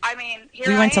 So, I mean, here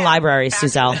we went to libraries,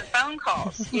 Suzelle. Phone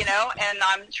calls, you know, and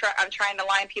I'm trying to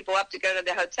line people up to go to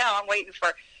the hotel. I'm waiting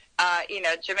for,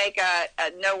 Jamaica,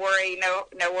 no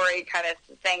worry kind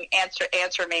of thing.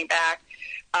 Answer me back.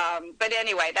 But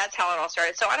anyway, that's how it all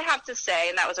started. So I'd have to say,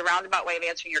 and that was a roundabout way of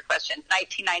answering your question,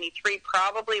 1993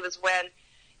 probably was when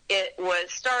it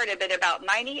was started, but about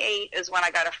 98 is when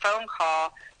I got a phone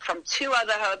call from two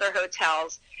other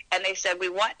hotels, and they said, we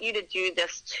want you to do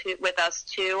this with us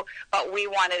too, but we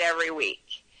want it every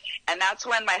week. And that's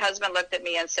when my husband looked at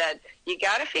me and said, you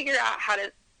got to figure out how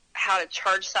to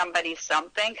charge somebody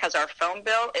something because our phone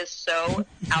bill is so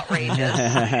outrageous.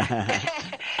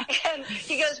 And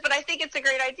he goes, but I think it's a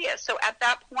great idea. So at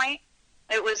that point,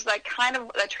 it was like kind of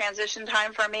a transition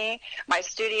time for me. My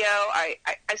studio, I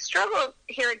struggle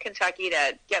here in Kentucky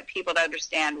to get people to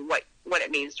understand what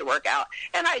it means to work out.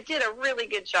 And I did a really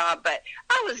good job, but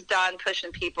I was done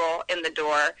pushing people in the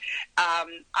door.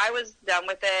 I was done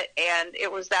with it, and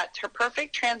it was that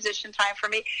perfect transition time for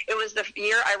me. It was the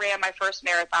year I ran my first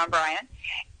marathon, Brian.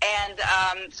 And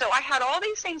so I had all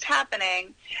these things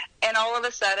happening, and all of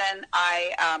a sudden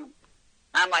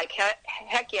I'm like,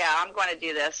 heck yeah, I'm going to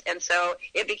do this. And so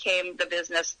it became the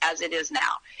business as it is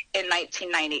now in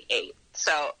 1998.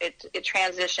 So it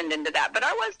transitioned into that. But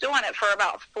I was doing it for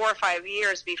about 4 or 5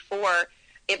 years before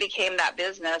it became that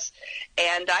business.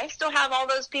 And I still have all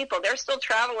those people. They're still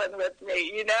traveling with me,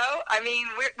 you know? I mean,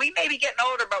 we may be getting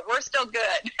older, but we're still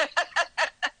good.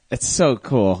 It's so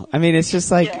cool. I mean, it's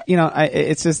just like,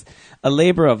 it's just a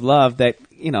labor of love that,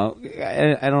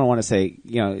 I don't want to say,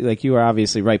 like you were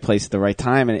obviously right place at the right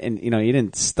time and you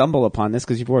didn't stumble upon this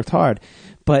because you've worked hard.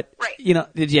 But, right.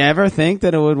 Did you ever think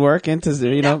that it would work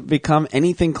into, become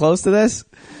anything close to this?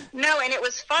 No, and it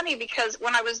was funny because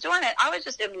when I was doing it, I was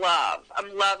just in love.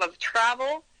 I'm love of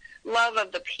travel, love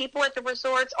of the people at the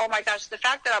resorts. Oh, my gosh, the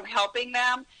fact that I'm helping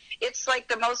them. It's like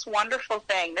the most wonderful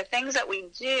thing. The things that we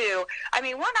do, I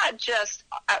mean, we're not just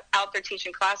out there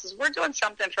teaching classes. We're doing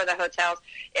something for the hotels.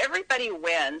 Everybody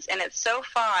wins, and it's so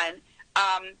fun.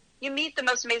 you meet the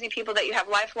most amazing people that you have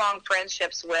lifelong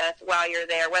friendships with while you're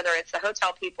there, whether it's the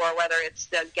hotel people or whether it's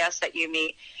the guests that you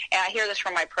meet. And I hear this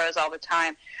from my pros all the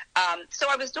time. So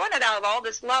I was doing it out of all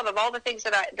this love of all the things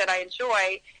that I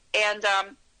enjoy. And,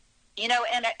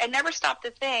 and I never stopped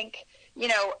to think,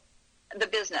 the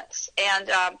business. And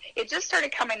it just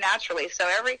started coming naturally. So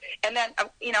and then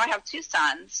I have two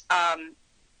sons,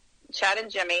 Chad and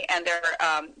Jimmy, and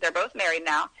they're both married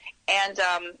now. And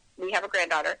we have a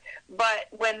granddaughter. But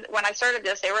when I started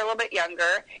this, they were a little bit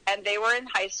younger, and they were in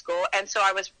high school. And so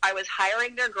I was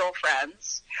hiring their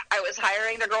girlfriends. I was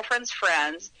hiring their girlfriends'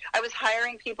 friends. I was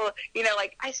hiring people,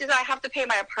 I said, I have to pay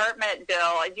my apartment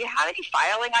bill. Do you have any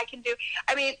filing I can do?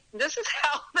 I mean, this is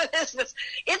how the business,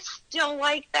 it's still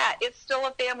like that. It's still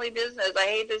a family business. I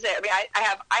hate to say it. I mean,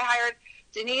 I hired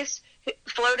Denise,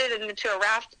 floated into a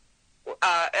raft.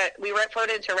 We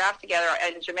floated into a raft together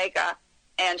in Jamaica.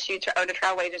 And she owned a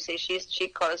travel agency. She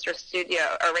closed her studio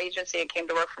or agency and came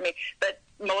to work for me. But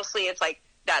mostly it's like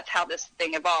that's how this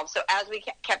thing evolved. So as we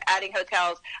kept adding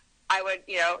hotels, I would,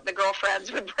 the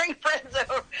girlfriends would bring friends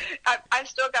over. I've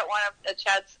still got one of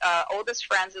Chad's oldest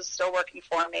friends is still working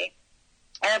for me.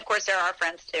 And, of course, there are our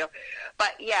friends, too.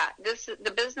 But, yeah,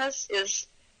 the business is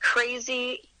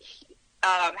crazy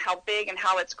how big and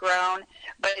how it's grown.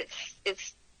 But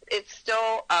it's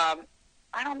still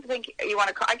I don't think you want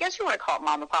to call. I guess you want to call it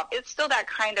mom and pop. It's still that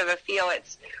kind of a feel.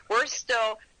 We're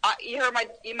still. You might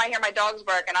hear my dogs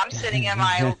bark, and I'm sitting in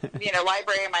my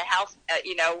library in my house,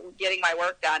 getting my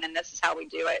work done, and this is how we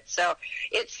do it. So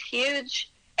it's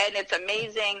huge and it's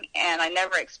amazing, and I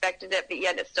never expected it, but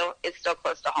yet it's still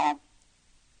close to home.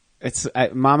 It's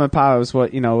mom and pop was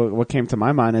what came to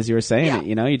my mind as you were saying it.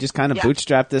 You just kind of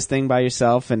bootstrap this thing by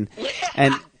yourself, and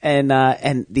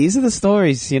these are the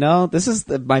stories. This is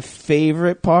my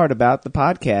favorite part about the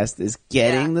podcast is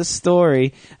getting the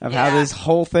story of how this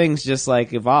whole thing's just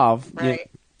like evolve. Right.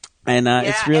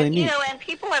 It's really neat. And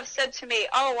people have said to me,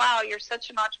 "Oh, wow, you're such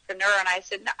an entrepreneur," and I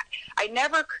said, no, "I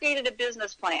never created a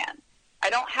business plan. I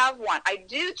don't have one. I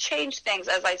do change things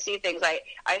as I see things. I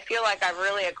feel like I've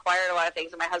really acquired a lot of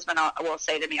things, and my husband will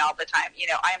say to me all the time,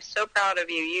 I am so proud of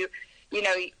you.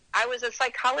 I was a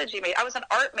psychology major. I was an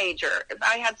art major.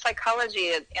 I had psychology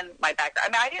in my background. I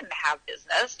mean, I didn't have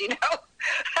business,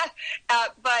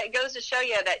 but it goes to show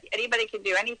you that anybody can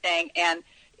do anything, and,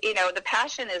 the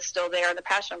passion is still there, and the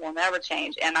passion will never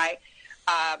change. And I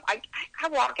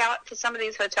walk out to some of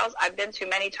these hotels I've been to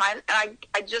many times, and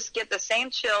I just get the same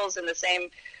chills and the same,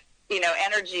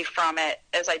 energy from it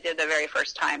as I did the very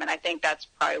first time. And I think that's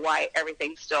probably why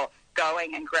everything's still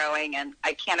going and growing, and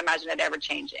I can't imagine it ever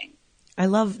changing. I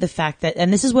love the fact that,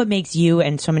 and this is what makes you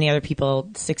and so many other people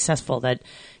successful that,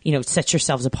 sets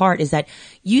yourselves apart, is that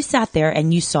you sat there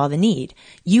and you saw the need.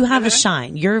 You have a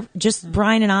shine. You're just,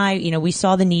 Brian and I, we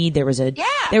saw the need. There was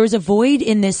a void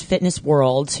in this fitness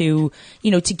world to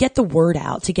get the word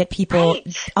out, to get people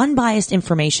unbiased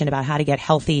information about how to get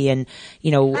healthy and,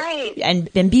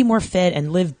 and be more fit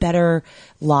and live better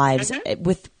lives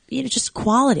with, just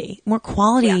more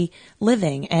quality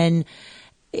living. And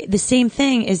the same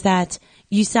thing is that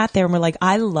you sat there and were like,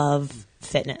 I love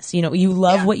fitness. You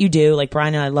love what you do. Like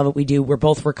Brian and I love what we do. We're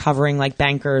both recovering like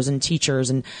bankers and teachers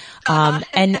and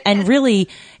really,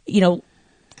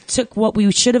 took what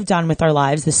we should have done with our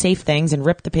lives, the safe things, and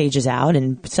ripped the pages out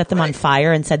and set them on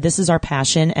fire and said, this is our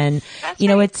passion. And,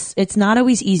 it's not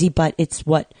always easy, but it's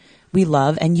what we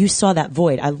love. And you saw that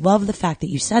void. I love the fact that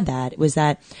you said that. It was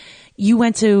that you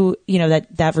went to,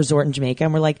 that resort in Jamaica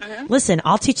and we're like, listen,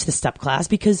 I'll teach the step class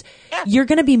because you're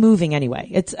going to be moving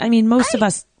anyway. Most of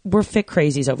us, we're fit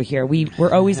crazies over here.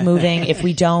 We're always moving. If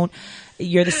we don't,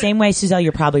 you're the same way, Suzelle.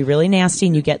 You're probably really nasty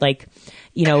and you get like,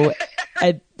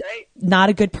 not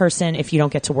a good person if you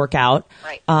don't get to work out.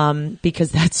 Right.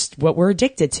 Because that's what we're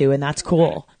addicted to and that's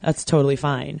cool. That's totally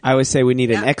fine. I always say we need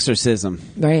an exorcism.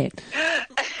 Right.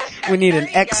 We need an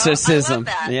exorcism.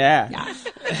 Yeah.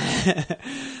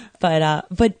 But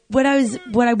what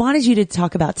I wanted you to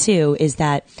talk about too is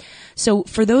that, so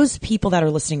for those people that are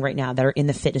listening right now that are in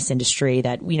the fitness industry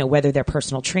that, whether they're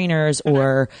personal trainers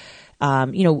or,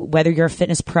 whether you're a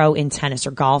fitness pro in tennis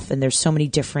or golf, and there's so many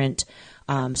different,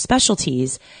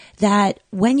 specialties that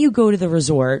when you go to the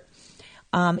resort,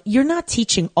 you're not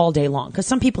teaching all day long. 'Cause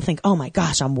some people think, oh my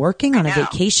gosh, I'm working on a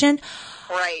vacation.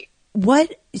 Right.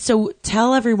 So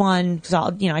tell everyone, because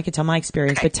I could tell my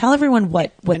experience, but tell everyone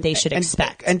what they should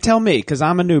expect. And tell me, because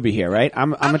I'm a newbie here, right?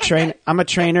 I'm a trainer. I'm a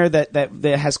trainer that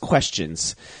has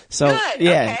questions. So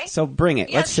so bring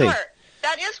it. Let's see.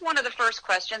 That is one of the first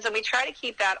questions, and we try to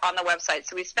keep that on the website.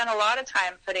 So we spend a lot of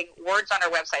time putting words on our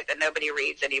website that nobody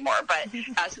reads anymore. But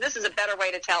so this is a better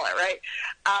way to tell it, right?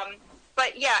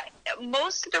 But yeah,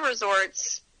 most of the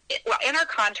resorts, well, in our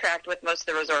contract with most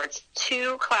of the resorts,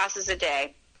 2 classes a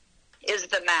day is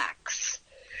the max.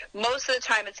 Most of the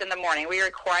time it's in the morning. We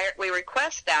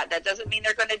request that. That doesn't mean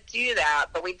they're going to do that,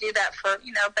 but we do that for,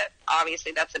 but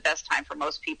obviously that's the best time for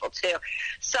most people too.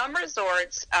 Some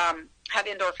resorts have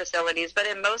indoor facilities, but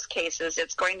in most cases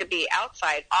it's going to be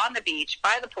outside on the beach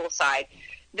by the poolside.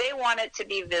 They want it to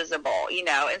be visible, and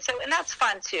that's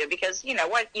fun too, because you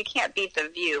can't beat the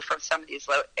view from some of these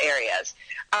areas.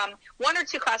 1 or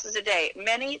 2 classes a day.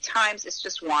 Many times it's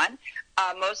just 1.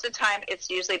 Most of the time it's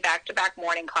usually back-to-back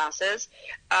morning classes.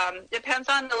 Depends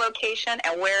on the location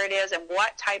and where it is and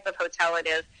what type of hotel it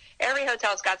is. Every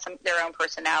hotel's got their own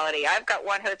personality. I've got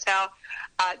one hotel,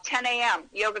 10 a.m.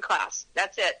 yoga class.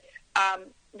 That's it.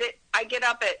 I get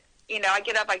up,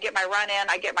 I get my run in,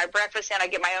 I get my breakfast in, I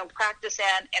get my own practice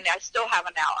in, and I still have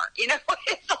an hour.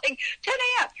 It's like 10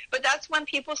 a.m. But that's when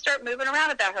people start moving around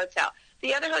at that hotel.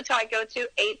 The other hotel I go to,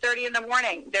 8:30 in the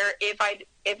morning. If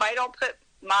I don't put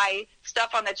my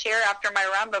stuff on the chair after my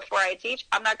run before I teach,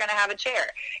 I'm not going to have a chair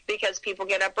because people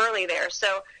get up early there.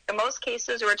 So in most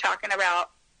cases, we're talking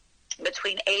about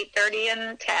between 8:30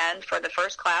 and 10 for the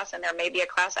first class, and there may be a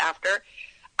class after.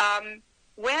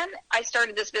 When I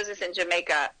started this business in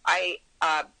Jamaica,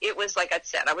 it was like I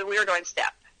said, we were doing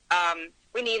step.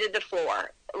 We needed the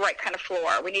floor, right kind of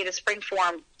floor. We need a spring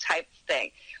form type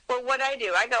thing. Well, what I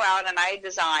do, I go out and I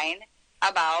design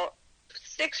about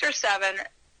 6 or 7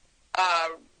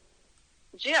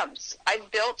 gyms. I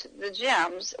built the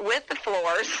gyms with the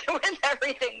floors, with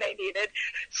everything they needed.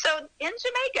 So in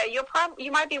Jamaica,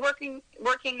 you might be working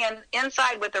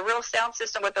inside with a real sound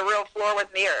system, with a real floor with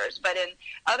mirrors. But in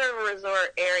other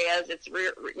resort areas, it's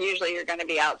usually you're going to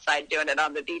be outside doing it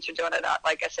on the beach or doing it,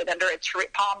 like I said, under a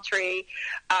palm tree.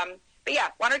 But yeah,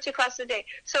 1 or 2 classes a day.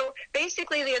 So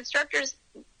basically, the instructors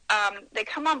they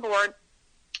come on board.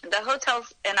 The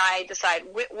hotels and I decide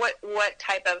what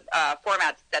type of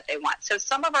formats that they want. So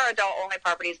some of our adult-only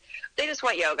properties, they just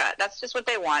want yoga. That's just what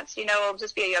they want. So, it'll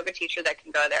just be a yoga teacher that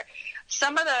can go there.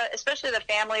 Some of especially the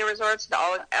family resorts, the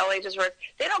all-ages resorts,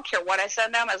 they don't care what I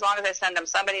send them as long as I send them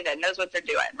somebody that knows what they're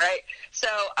doing, right? So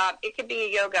it could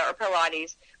be yoga or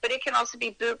Pilates, but it can also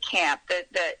be boot camp, the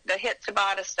HIIT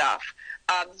Tabata stuff,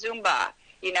 Zumba,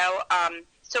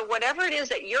 So whatever it is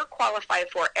that you're qualified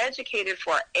for, educated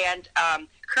for, and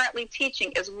currently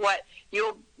teaching is what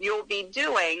you'll be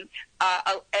doing.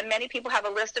 And many people have a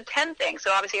list of 10 things.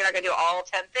 So obviously you're not going to do all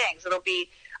 10 things. It'll be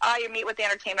you meet with the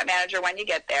entertainment manager when you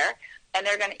get there, and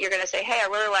you're going to say, hey, I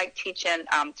really like teaching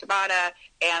Tabata,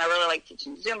 and I really like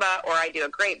teaching Zumba, or I do a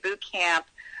great boot camp.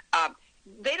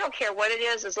 They don't care what it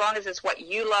is as long as it's what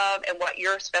you love and what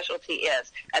your specialty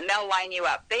is, and they'll line you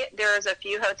up. There's a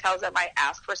few hotels that might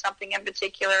ask for something in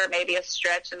particular, maybe a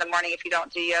stretch in the morning if you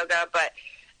don't do yoga, but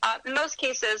in most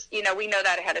cases, we know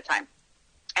that ahead of time.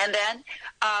 And then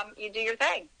you do your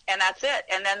thing, and that's it.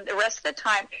 And then the rest of the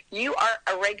time, you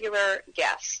are a regular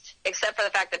guest, except for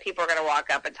the fact that people are going to walk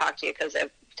up and talk to you because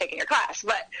they've taken your class.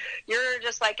 But you're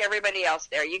just like everybody else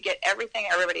there. You get everything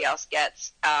everybody else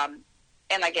gets.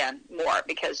 And again, more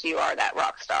because you are that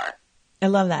rock star. I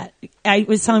love that. I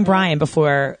was telling Brian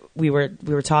before we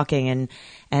were talking,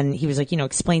 and he was like,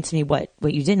 explain to me what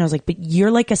you did. And I was like, but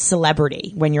you're like a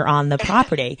celebrity when you're on the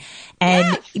property.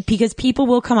 And yes. Because people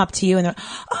will come up to you and they're,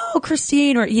 oh,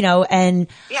 Christine, or, and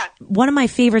one of my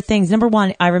favorite things, number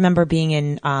one, I remember being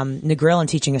in Negril and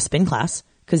teaching a spin class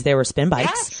because there were spin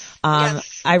bikes.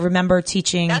 Yes. I remember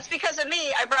teaching. That's because of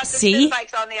me. I brought the spin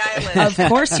bikes on the island. Of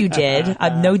course you did.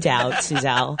 No doubt,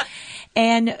 Suzelle.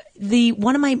 And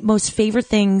one of my most favorite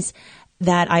things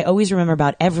that I always remember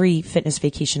about every fitness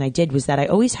vacation I did was that I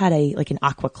always had an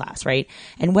aqua class, right?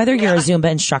 And whether you're a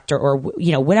Zumba instructor or,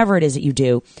 whatever it is that you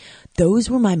do, those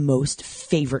were my most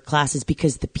favorite classes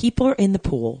because the people are in the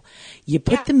pool. You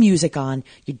put the music on,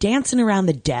 you're dancing around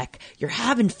the deck, you're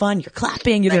having fun, you're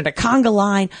clapping, you're doing a conga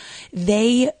line.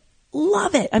 They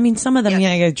love it. I mean, some of them,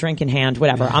 get a drink in hand,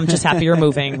 whatever. I'm just happy you're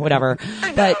moving, whatever.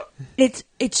 But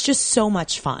it's just so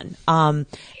much fun.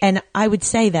 And I would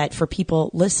say that for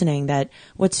people listening, that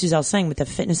what Suzelle's saying with the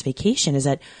fitness vacation is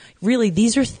that really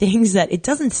these are things that it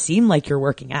doesn't seem like you're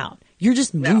working out. You're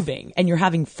just moving and you're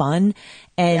having fun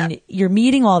and you're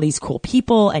meeting all these cool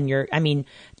people and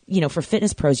for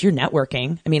fitness pros, you're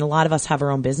networking. I mean, a lot of us have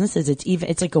our own businesses.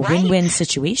 It's like a win-win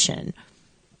situation.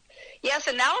 Yes,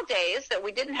 and nowadays that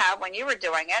we didn't have when you were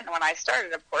doing it, and when I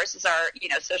started, of course, is our,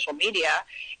 social media,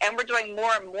 and we're doing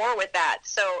more and more with that.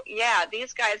 So, yeah,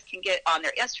 these guys can get on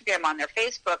their Instagram, on their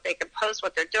Facebook. They can post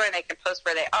what they're doing. They can post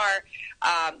where they are.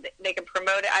 They can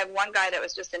promote it. I have one guy that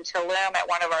was just in Tulum at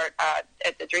one of our,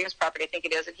 at the Dreams property, I think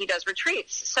it is, and he does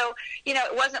retreats. So,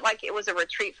 it wasn't like it was a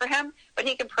retreat for him, but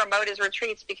he can promote his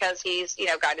retreats because he's,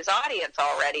 got his audience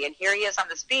already. And here he is on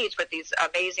this beach with these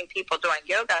amazing people doing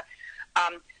yoga.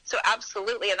 So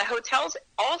absolutely. And the hotels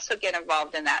also get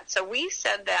involved in that. So we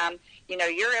send them,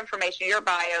 your information, your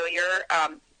bio, your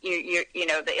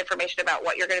the information about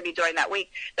what you're going to be doing that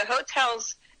week. The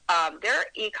hotels, their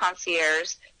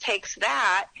e-concierge takes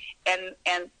that and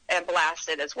blasts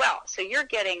it as well. So you're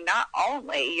getting not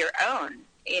only your own,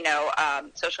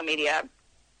 social media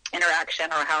interaction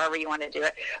or however you want to do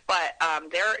it, but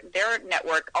their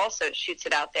network also shoots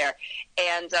it out there.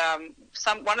 And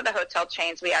one of the hotel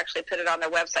chains, we actually put it on their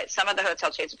website. Some of the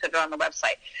hotel chains put it on the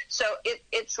website. So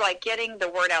it's like getting the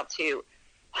word out to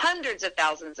hundreds of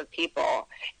thousands of people.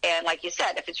 And like you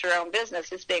said, if it's your own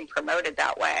business, it's being promoted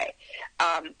that way.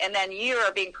 And then you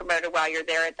are being promoted while you're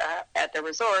there at the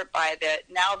resort by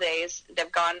nowadays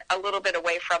they've gone a little bit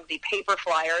away from the paper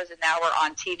flyers, and now we're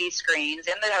on TV screens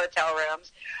in the hotel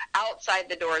rooms, outside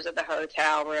the doors of the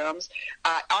hotel rooms,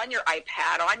 on your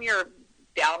iPad, on your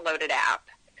downloaded app.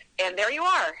 And there you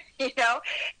are,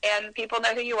 and people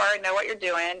know who you are and know what you're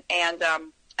doing. And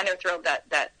they're thrilled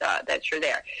that you're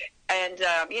there. And,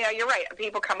 you're right.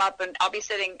 People come up, and I'll be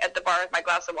sitting at the bar with my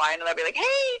glass of wine, and they'll be like, hey,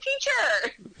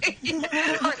 teacher,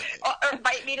 or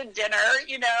invite me to dinner,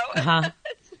 Uh-huh.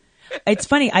 It's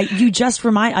funny. I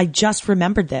just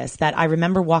remembered this, that I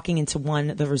remember walking into one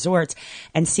of the resorts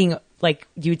and seeing, like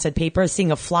you had said, paper,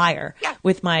 seeing a flyer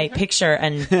with my picture.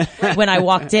 And when I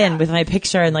walked in with my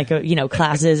picture and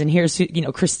classes, and here's,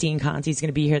 Christine Conti's going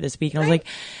to be here this week. And I was like,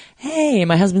 hey,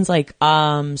 my husband's like,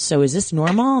 so is this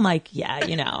normal? I'm like, yeah,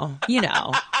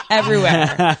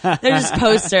 everywhere. There's just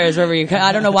posters wherever you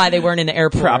I don't know why they weren't in the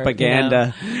airport.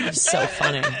 Propaganda. It's so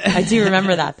funny. I do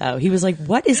remember that, though. He was like,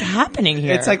 what is happening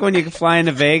here? It's like when you fly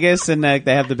into Vegas and they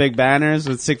have the big banners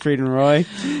with Siegfried and Roy.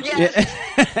 Yes.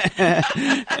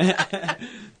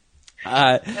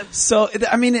 So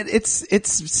I mean, it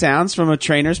sounds from a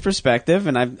trainer's perspective,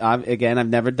 and I've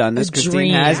never done this.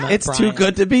 Christine has. It's Brian. Too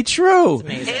good to be true.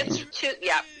 It's too,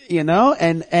 yeah.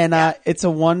 And it's a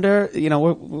wonder. We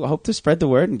hope to spread the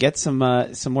word and get some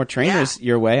more trainers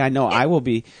your way. I know I will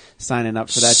be signing up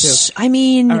for that too. I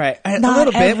mean, all right, a not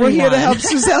little bit. everyone. We're here to help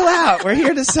Suzelle out. We're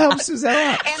here to help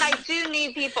Suzelle out. And I do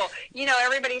need people.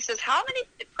 Everybody says, how many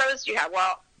pros do you have?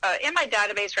 Well, in my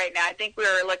database right now, I think we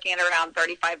were looking at around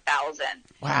 35,000.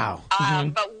 Wow.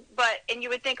 But you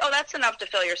would think, that's enough to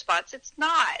fill your spots. It's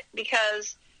not,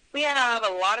 because we have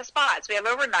a lot of spots. We have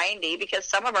over 90, because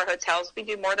some of our hotels, we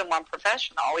do more than one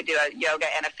professional. We do a yoga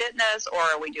and a fitness,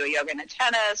 or we do a yoga and a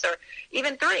tennis, or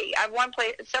even three. I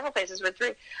have several places with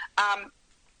three.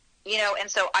 And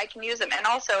so I can use them. And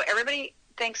also, everybody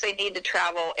thinks they need to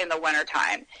travel in the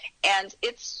wintertime. And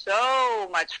it's so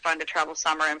much fun to travel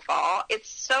summer and fall. It's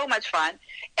so much fun.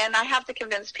 And I have to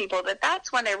convince people that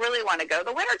that's when they really want to go.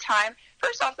 The wintertime,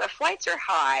 first off, the flights are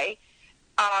high.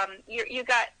 You're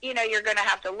going to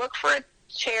have to look for a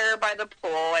chair by the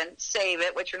pool and save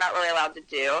it, which you're not really allowed to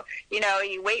do.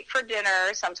 You wait for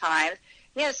dinner sometimes.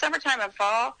 Summertime and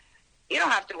fall, you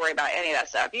don't have to worry about any of that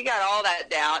stuff. You got all that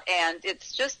down, and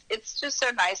it's just so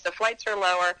nice. The flights are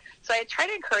lower, so I try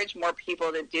to encourage more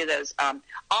people to do those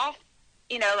off,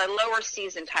 the lower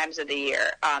season times of the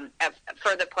year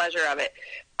for the pleasure of it.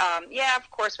 Of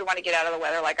course, we want to get out of the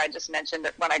weather, like I just mentioned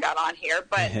when I got on here,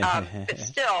 but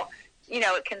still,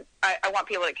 I want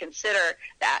people to consider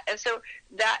that. And so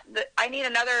I need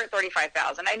another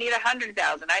 35,000. I need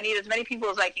 100,000. I need as many people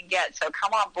as I can get. So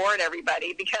come on board,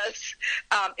 everybody, because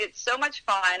it's so much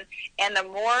fun. And the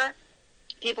more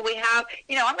people we have,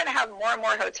 I'm going to have more and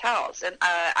more hotels. And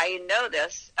I know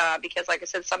this because, like I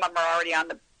said, some of them are already on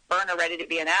the burner ready to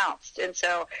be announced. And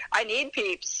so I need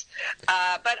peeps.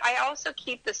 But I also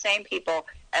keep the same people,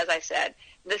 as I said.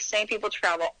 The same people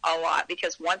travel a lot,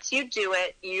 because once you do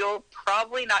it, you'll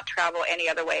probably not travel any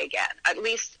other way again, at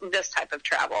least this type of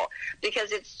travel,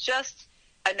 because it's just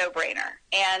a no-brainer.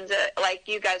 And like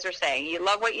you guys are saying, you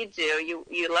love what you do.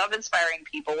 You love inspiring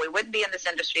people. We wouldn't be in this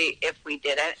industry if we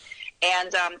didn't.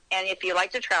 And if you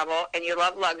like to travel and you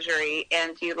love luxury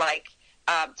and you like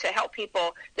to help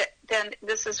people, then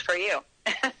this is for you.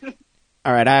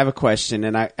 All right, I have a question,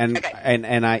 and I,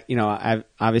 Okay.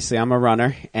 obviously I'm a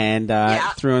runner, and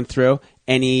through and through,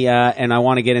 any, and I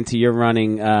want to get into your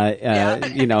running,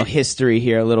 history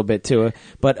here a little bit too.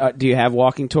 But do you have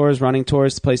walking tours, running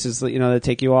tours, places that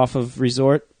take you off of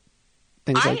resort,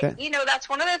 things like that? That's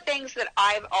one of the things that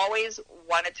I've always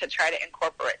wanted to try to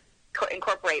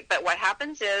incorporate. But what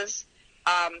happens is,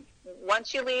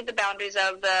 once you leave the boundaries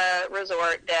of the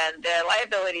resort, then the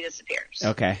liability disappears.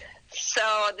 Okay. So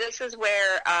this is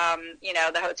where,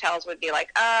 the hotels would be like,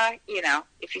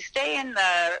 if you stay in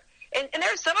the, and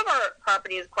there's some of our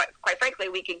properties, quite frankly,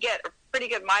 we could get a pretty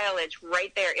good mileage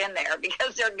right there in there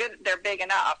because they're big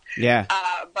enough. Yeah.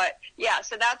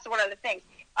 So that's one of the things.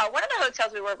 One of the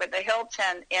hotels we work with, the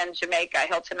Hilton in Jamaica,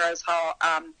 Hilton Rose Hall,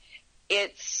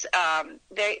 it's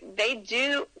they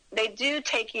do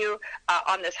take you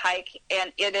on this hike,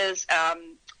 and it is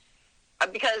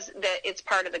because it's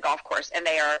part of the golf course, and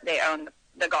they own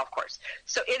the golf course.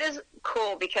 So it is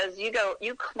cool because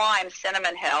you climb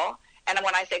Cinnamon Hill, and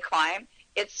when I say climb,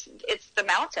 it's the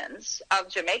mountains of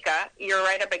Jamaica you're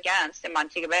right up against in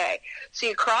Montego Bay. So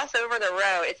you cross over the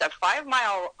road. It's a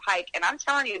 5-mile hike, and I'm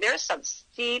telling you, there's some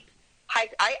steep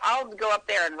hike. I'll go up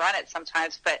there and run it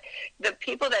sometimes, but the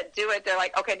people that do it, they're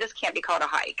like, okay, this can't be called a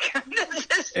hike.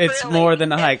 It's really more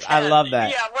than a hike. I love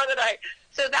that. Yeah, more than a hike.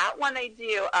 So that one they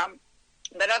do.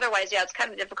 But otherwise, it's kind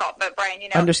of difficult. But Brian,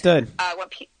 understood. When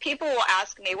people will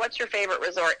ask me, what's your favorite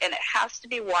resort? And it has to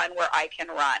be one where I can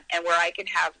run and where I can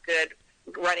have good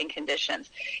running conditions.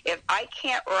 If I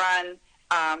can't run,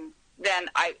 then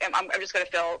I'm just going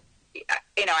to feel,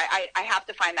 I have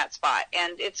to find that spot.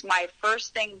 And it's my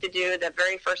first thing to do the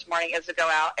very first morning is to go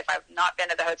out. If I've not been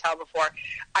to the hotel before,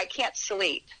 I can't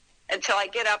sleep until I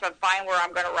get up and find where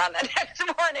I'm going to run the next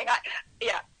morning.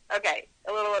 Okay,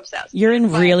 a little obsessed. You're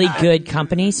in really good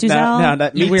company, Suzelle.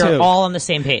 No, me We're too. all on the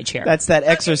same page here. That's that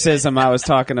exorcism I was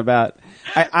talking about.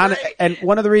 And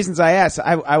one of the reasons I asked,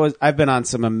 I've been on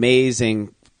some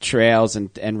amazing trails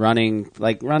and running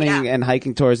and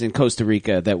hiking tours in Costa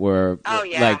Rica that were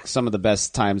like some of the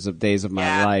best days of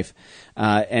my life.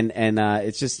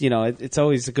 It's just, it's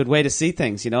always a good way to see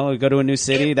things, we go to a new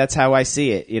city. That's how I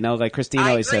see it, like Christine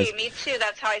always says. I agree. Me too.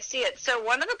 That's how I see it. So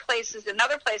another place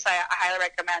I highly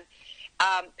recommend,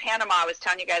 Panama. I was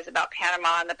telling you guys about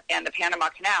Panama and the Panama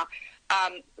Canal.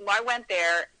 I went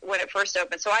there when it first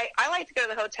opened. So I like to go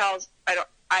to the hotels.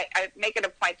 I make it a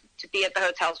point to be at the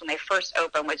hotels when they first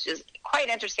open, which is quite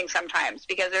interesting sometimes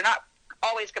because they're not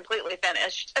always completely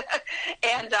finished.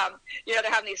 And,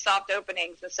 they're having these soft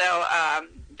openings. And so,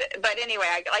 but anyway,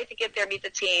 I like to get there, meet the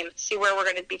team, see where we're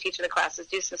going to be teaching the classes,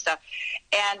 do some stuff.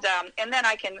 And then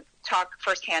I can talk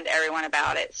firsthand to everyone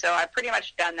about it. So I've pretty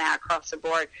much done that across the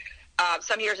board.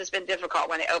 Some years it's been difficult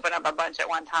when they open up a bunch at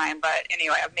one time, but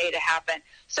anyway, I've made it happen.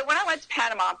 So when I went to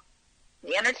Panama,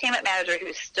 the entertainment manager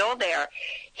who's still there,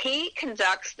 he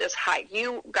conducts this hike.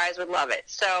 You guys would love it.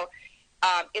 So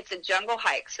it's a jungle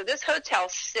hike. So this hotel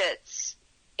sits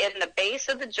in the base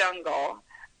of the jungle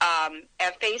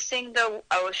and facing the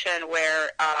ocean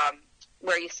where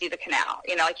you see the canal.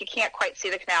 You can't quite see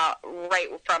the canal right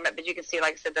from it, but you can see,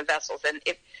 like I said, the vessels.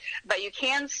 But you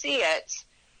can see it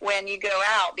when you go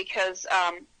out because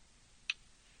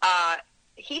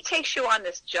he takes you on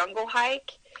this jungle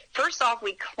hike. First off,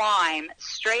 we climb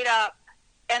straight up,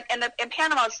 and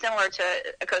Panama is similar to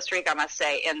Costa Rica, I must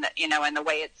say, in the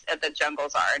way the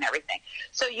jungles are and everything.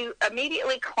 So you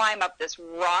immediately climb up this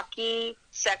rocky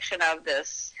section of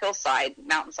this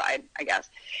mountainside, I guess,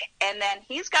 and then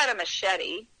he's got a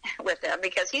machete with him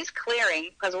because he's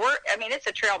clearing because it's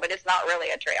a trail, but it's not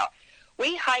really a trail.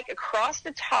 We hike across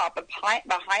the top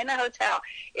behind the hotel.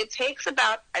 It takes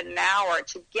about an hour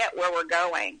to get where we're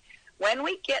going. When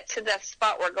we get to the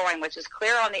spot we're going, which is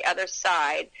clear on the other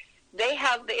side,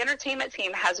 the entertainment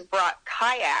team has brought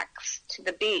kayaks to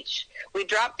the beach. We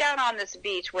drop down on this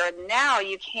beach where now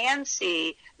you can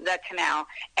see the canal,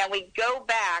 and we go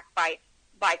back by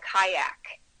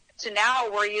kayak. So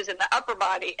now we're using the upper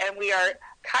body, and we are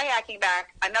kayaking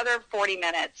back another 40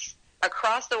 minutes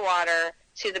across the water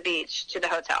to the beach, to the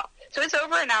hotel. So it's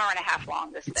over an hour and a half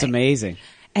long, this thing. It's amazing.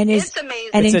 And it's amazing.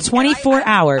 And in 24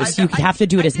 hours, you have to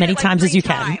do it as many times as you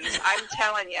can. I'm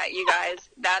telling you guys,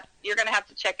 that you're going to have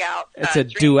to check out. It's a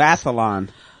duathlon.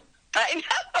 I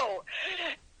know.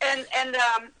 And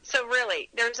so really,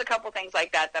 there's a couple things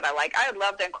like that I like. I would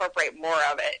love to incorporate more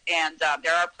of it. And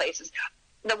there are places.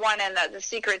 The one in the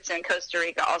Secrets in Costa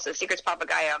Rica, also Secrets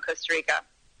Papagayo in Costa Rica,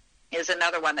 is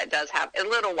another one that does have a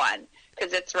little one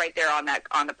because it's right there on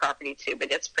the property too.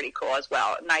 But it's pretty cool as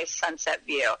well. Nice sunset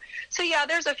view. So yeah,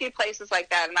 there's a few places like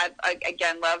that, and I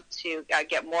again love to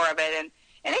get more of it.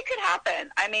 And it could happen.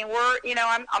 I mean,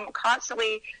 I'm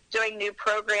constantly doing new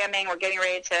programming. We're getting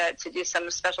ready to do some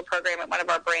special program at one of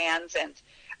our brands, and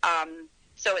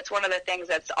So it's one of the things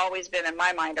that's always been in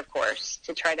my mind, of course,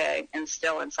 to try to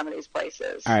instill in some of these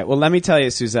places. All right. Well, let me tell you,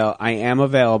 Suzelle, I am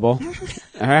available.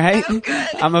 All right. Oh,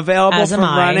 good. I'm available As for am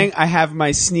I. running. I have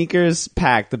my sneakers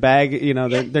packed. The bag,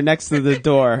 they're next to the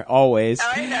door always.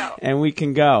 Oh, I know. And we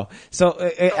can go. So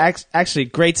actually,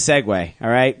 great segue. All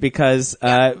right. Because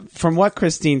from what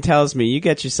Christine tells me, you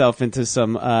get yourself into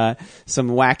some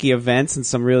wacky events and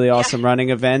some really awesome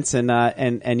running events,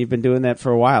 and you've been doing that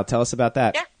for a while. Tell us about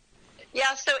that. Yeah.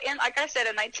 Yeah, so like I said,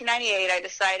 in 1998, I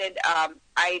decided,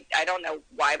 I don't know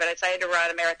why, but I decided to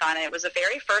run a marathon, and it was the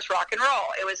very first rock and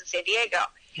roll. It was in San Diego.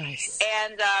 Nice.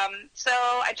 And so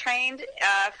I trained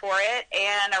for it,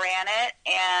 and I ran it,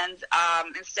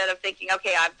 and instead of thinking,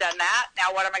 okay, I've done that,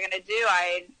 now what am I going to do?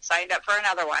 I signed up for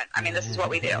another one. I mean, this is what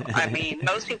we do. I mean,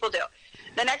 most people do.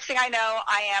 The next thing I know,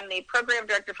 I am the program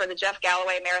director for the Jeff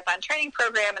Galloway Marathon Training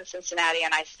Program in Cincinnati,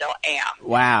 and I still am.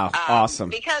 Wow. Awesome.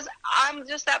 Because I'm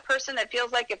just that person that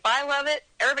feels like if I love it,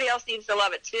 everybody else needs to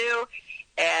love it too.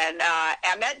 And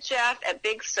I met Jeff at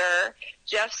Big Sur.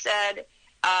 Jeff said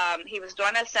he was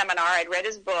doing a seminar. I'd read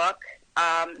his book.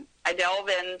 I delve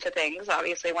into things.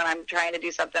 Obviously, when I'm trying to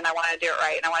do something, I want to do it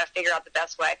right, and I want to figure out the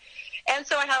best way. And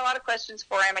so I had a lot of questions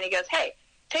for him, and he goes, hey,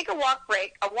 take a walk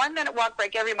break, a 1-minute walk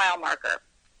break every mile marker.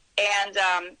 And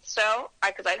so,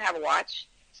 because I didn't have a watch,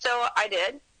 so I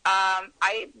did.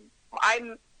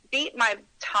 I beat my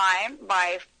time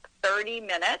by 30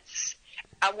 minutes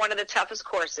on one of the toughest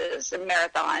courses in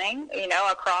marathoning,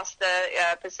 across the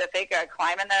Pacific,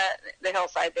 climbing the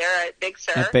hillside there at Big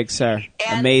Sur. At Big Sur.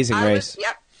 Amazing race.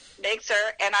 Yep, Big Sur.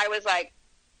 And I was like,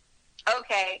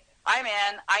 okay, I'm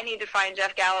in. I need to find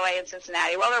Jeff Galloway in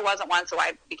Cincinnati. Well, there wasn't one, so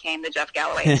I became the Jeff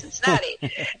Galloway in Cincinnati.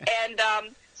 And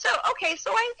so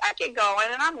I get going,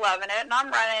 and I'm loving it, and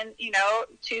I'm running,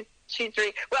 2,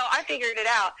 3. Well, I figured it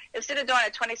out. Instead of doing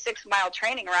a 26-mile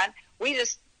training run, we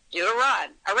just do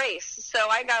a race. So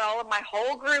I got all of my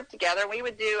whole group together, and we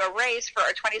would do a race for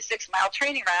our 26-mile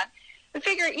training run. And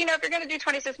figure, if you're going to do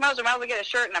 26 miles, you might as well get a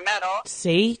shirt and a medal.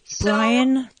 See,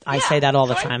 Brian? I say that all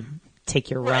the time. Take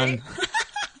your run.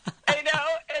 I know.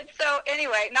 And so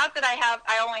anyway, not that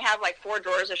I only have like 4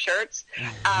 drawers of shirts.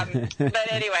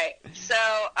 But anyway, so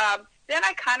then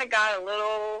I kind of got a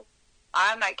little,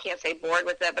 I can't say bored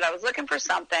with it, but I was looking for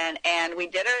something, and we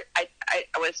did it.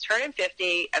 I was turning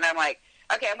 50, and I'm like,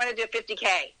 okay, I'm going to do 50K.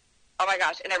 Oh my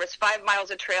gosh. And there was 5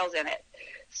 miles of trails in it.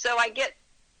 So I get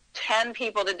 10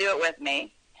 people to do it with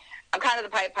me. I'm kind of the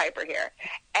Pied Piper here.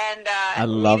 And I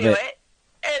love it.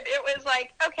 And it was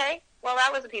like, okay, well,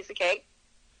 that was a piece of cake.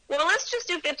 Well, let's just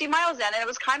do 50 miles then. And it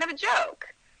was kind of a joke.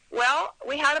 Well,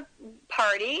 we had a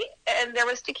party, and there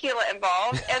was tequila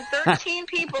involved, and 13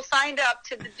 people signed up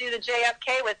to do the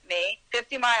JFK with me,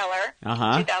 50-miler,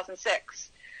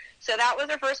 2006. So that was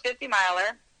our first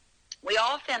 50-miler. We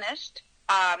all finished,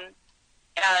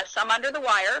 some under the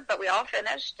wire, but we all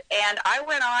finished. And I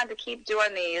went on to keep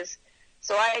doing these.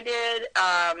 So I did,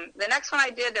 the next one I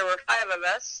did, there were 5 of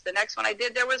us. The next one I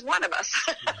did, there was 1 of us.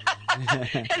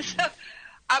 And so,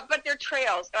 but they're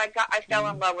trails. I fell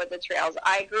in love with the trails.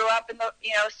 I grew up in the,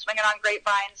 swinging on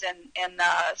grapevines in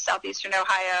southeastern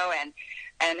Ohio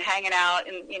and hanging out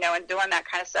and, and doing that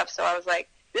kind of stuff. So I was like,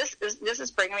 this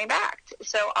is bringing me back.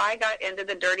 So I got into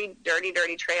the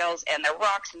dirty trails and the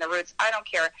rocks and the roots. I don't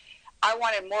care. I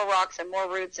wanted more rocks and more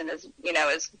roots and as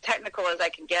technical as I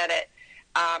can get it.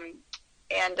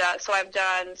 So I've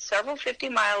done several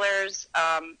 50-milers,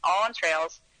 all on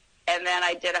trails. And then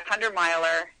I did a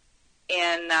 100-miler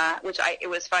in, it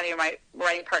was funny, my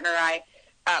running partner and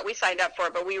I, we signed up for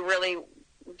it, but we really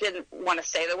didn't want to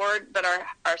say the word, but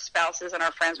our spouses and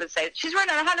our friends would say, she's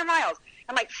running 100 miles.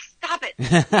 I'm like, stop it.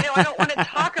 I don't want to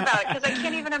talk about it because I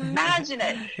can't even imagine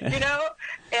it,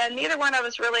 And neither one of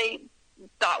us really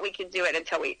thought we could do it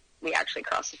until we actually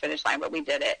crossed the finish line, but we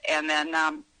did it. And then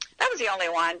that was the only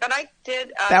one. But I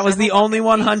did. That was the only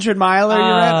 100-miler you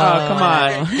ran? Oh, come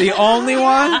on. The only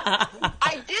one?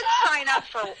 I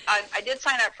did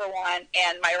sign up for one,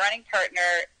 and my running partner,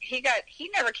 he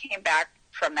never came back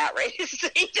from that race.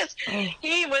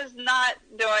 He was not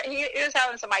doing. He was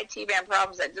having some IT band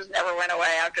problems that just never went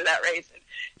away after that race.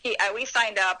 And we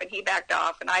signed up, and he backed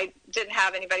off, and I didn't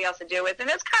have anybody else to do it with, and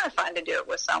it's kind of fun to do it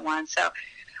with someone. So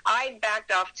I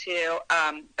backed off too,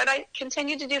 but I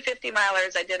continued to do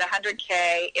 50-milers. I did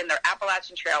 100K in the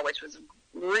Appalachian Trail, which was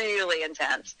really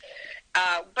intense.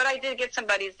 But I did get some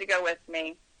buddies to go with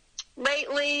me.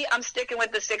 Lately, I'm sticking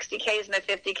with the 60Ks and the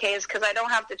 50Ks because I don't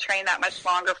have to train that much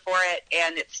longer for it,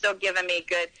 and it's still giving me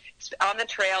good. On the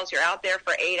trails, you're out there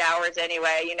for 8 hours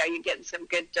anyway. You're getting some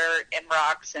good dirt and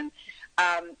rocks, and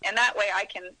that way I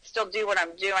can still do what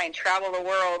I'm doing, travel the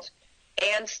world,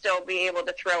 and still be able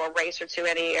to throw a race or two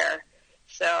in a year.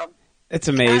 So it's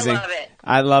amazing. I love it.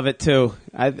 I love it too.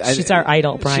 She's our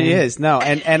idol, Brian. She is. No,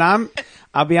 and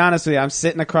I'll be honest with you. I'm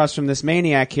sitting across from this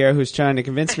maniac here who's trying to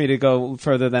convince me to go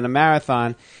further than a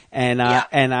marathon, and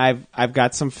I've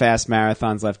got some fast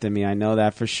marathons left in me. I know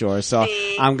that for sure. So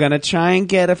I'm gonna try and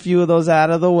get a few of those out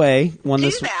of the way.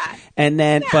 And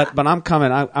then, but I'm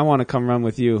coming. I want to come run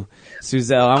with you,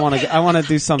 Suzelle. I want to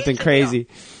do something crazy.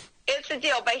 It's a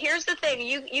deal. But here's the thing: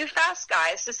 you fast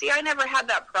guys. So see, I never had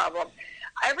that problem.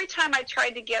 Every time I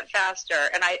tried to get faster,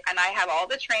 and I have all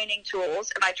the training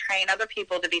tools, and I train other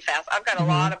people to be fast. I've got a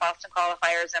lot of Boston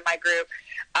qualifiers in my group.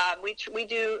 We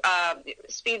do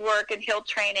speed work and hill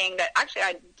training that actually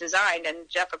I designed and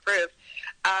Jeff approved.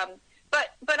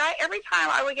 But every time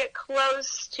I would get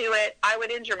close to it, I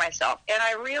would injure myself, and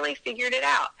I really figured it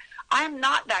out. I'm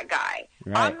not that guy.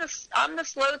 Right. I'm the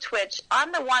slow twitch.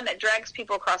 I'm the one that drags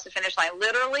people across the finish line.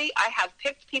 Literally, I have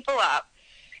picked people up.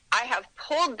 I have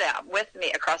pulled them with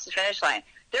me across the finish line.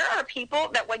 There are people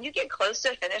that when you get close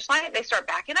to the finish line, they start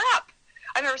backing up.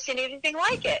 I've never seen anything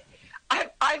like it.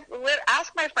 I've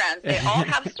asked my friends. They all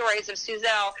have stories of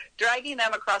Suzelle dragging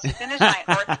them across the finish line.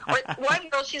 Or one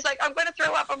girl, she's like, I'm going to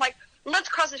throw up. I'm like, let's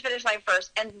cross the finish line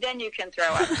first, and then you can throw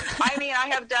up. I mean, I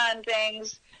have done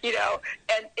things,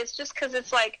 and it's just because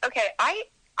it's like, okay,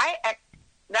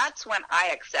 that's when I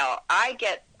excel. I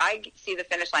see the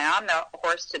finish line. I'm the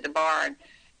horse to the barn.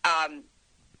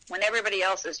 When everybody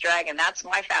else is dragging, that's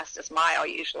my fastest mile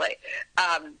usually.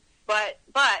 But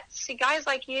see, guys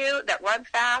like you that run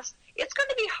fast, it's going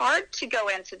to be hard to go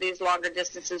into these longer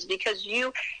distances because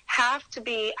you have to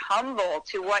be humble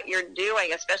to what you're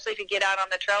doing, especially if you get out on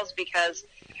the trails, because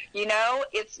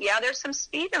there's some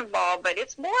speed involved, but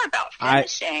it's more about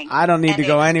finishing. I don't need to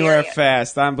go anywhere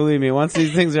fast. Believe me, once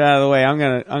these things are out of the way, I'm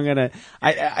gonna.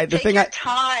 Take your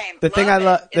time. The thing I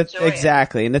love,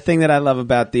 exactly, and the thing that I love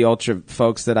about the ultra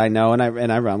folks that I know, and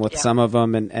I run with some of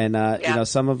them, and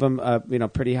some of them,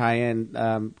 pretty high end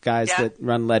guys that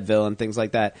run Leadville and things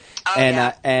like that,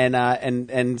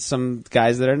 and some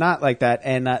guys that are not like that.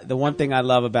 And the one thing I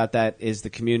love about that is the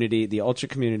community. The ultra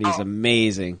community is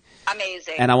amazing.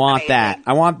 Amazing. And I want that.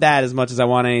 I want that as much as I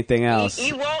want anything else.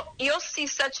 You'll see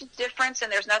such a difference,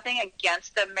 and there's nothing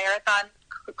against the marathon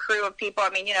crew of people. I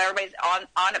mean, everybody's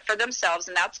on it for themselves,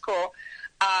 and that's cool.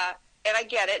 And I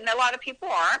get it, and a lot of people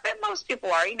aren't, but most people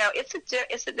are.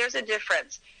 There's a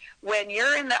difference when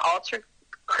you're in the ultra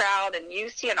crowd and you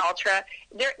see an ultra.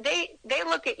 They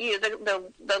look at you,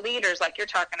 the leaders, like you're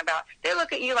talking about. They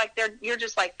look at you like you're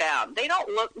just like them. They don't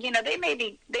look. They may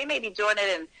be doing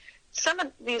it in. Some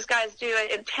of these guys do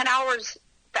it in 10 hours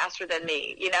faster than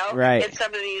me, Right. In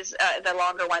some of these, the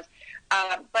longer ones.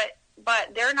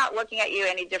 But they're not looking at you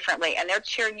any differently, and they're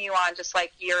cheering you on just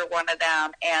like you're one of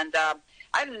them. And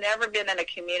I've never been in a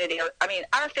community. I mean,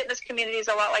 our fitness community is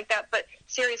a lot like that, but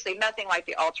seriously, nothing like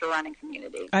the ultra running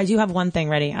community. I do have one thing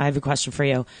ready. I have a question for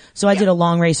you. So I did a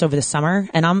long race over the summer,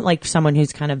 and I'm like someone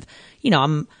who's kind of, you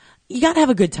got to have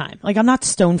a good time. Like, I'm not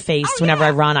stone-faced whenever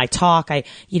I run. I talk.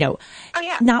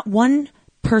 Not one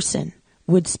person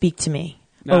would speak to me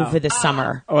over the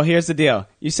summer. Well, here's the deal.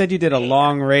 You said you did a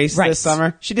long race this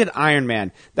summer. She did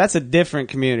Ironman. That's a different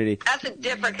community. That's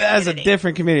a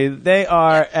different community. They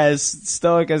are as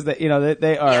stoic as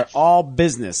they are all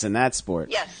business in that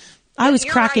sport. Yes. I was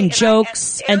cracking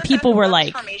jokes, and people were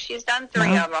like, for me. She's done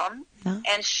 3 of them. No.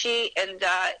 And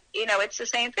it's the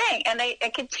same thing. And they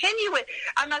continue with,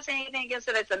 I'm not saying anything against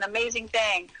it. It's an amazing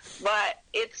thing, but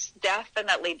it's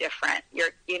definitely different.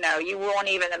 You won't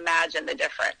even imagine the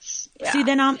difference. Yeah. See,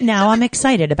 then I'm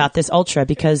excited about this ultra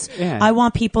because I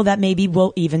want people that maybe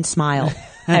will even smile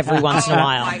every once in a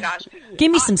while. Oh my gosh.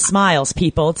 Give me some smiles,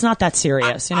 people. It's not that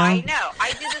serious, I know.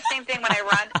 I do the same thing when I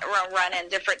run in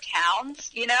different towns,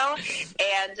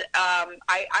 and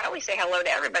I always say hello to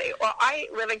everybody. Well, I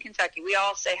live in Kentucky. We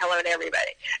all say hello to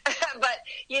everybody. But,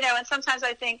 and sometimes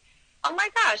I think, oh my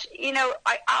gosh,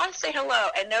 I'll say hello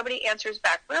and nobody answers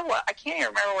back. I can't even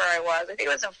remember where I was. I think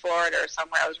it was in Florida or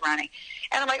somewhere I was running.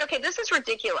 And I'm like, okay, this is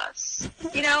ridiculous.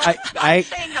 I'm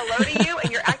saying hello to you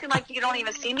and you're acting like you don't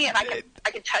even see me and I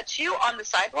can touch you on the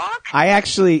sidewalk. I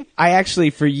actually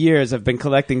for years have been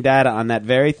collecting data on that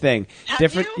very thing.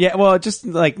 Have you? Yeah, well, just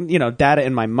like, data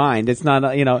in my mind. It's not,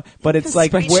 but it's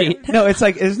like, it's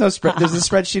like, there's a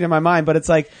spreadsheet in my mind, but it's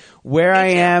like where I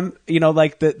am,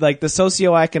 like the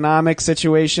socioeconomic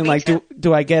situation. Like,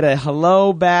 do I get a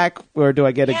hello back or do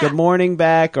I get a good morning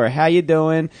back or how you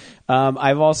doing?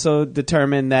 I've also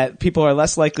determined that people are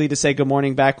less likely to say good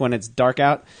morning back when it's dark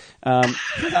out,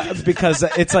 because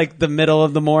it's like the middle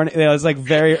of the morning. It's like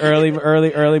very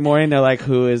early morning. They're like,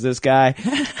 "Who is this guy?"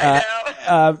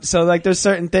 So like there's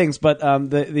certain things, but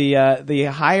the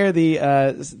higher the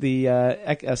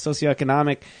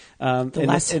socioeconomic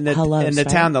in the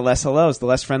town, the less hellos, the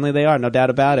less friendly they are, no doubt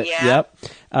about it. Yeah.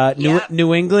 Yep.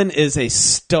 New England is a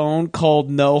stone cold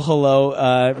no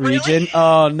hello region. Really?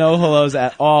 Oh, no hellos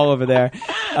at all over there.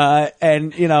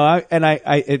 And you know,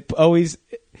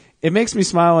 it makes me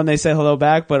smile when they say hello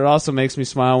back, but it also makes me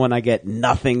smile when I get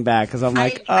nothing back because I'm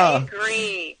like, I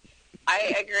agree.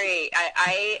 I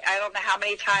don't know how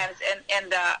many times,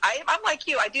 and I'm like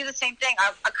you. I do the same thing.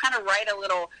 I kind of write a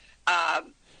little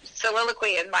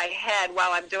soliloquy in my head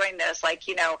while I'm doing this. Like,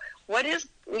 what is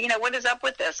up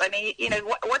with this? I mean,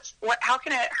 how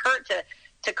can it hurt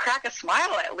to crack a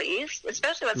smile at least,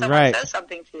 especially when someone says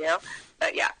something to you?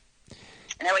 But yeah.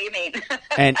 I know what you mean.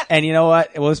 and you know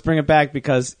what? Let's bring it back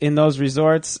because in the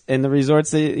resorts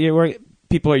that you work,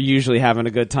 people are usually having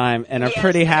a good time and are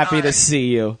pretty happy to see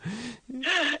you.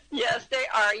 Yes, they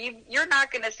are. You're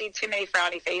not going to see too many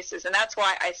frowny faces, and that's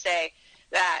why I say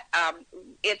that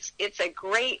it's a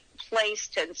great place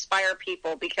to inspire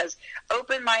people because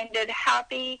open-minded,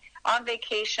 happy, on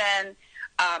vacation.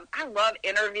 I love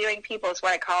interviewing people. Is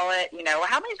what I call it.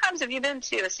 How many times have you been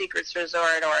to a secrets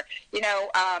resort, or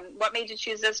what made you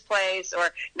choose this place,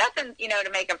 or nothing, to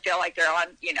make them feel like they're on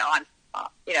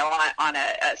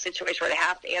a situation where they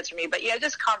have to answer me. But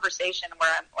just conversation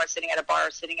where I'm sitting at a bar,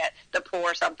 or sitting at the pool,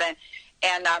 or something.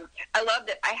 And I loved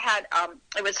it. I had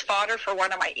it was fodder for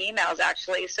one of my emails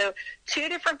actually. So 2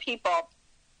 different people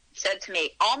said to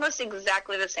me almost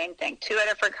exactly the same thing. 2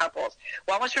 different couples.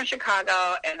 One was from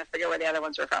Chicago, and I forget where the other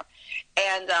ones were from.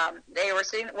 And they were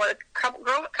sitting. A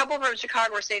couple from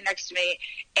Chicago were sitting next to me,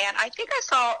 and I think I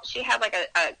saw she had like a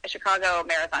Chicago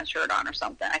Marathon shirt on or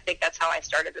something. I think that's how I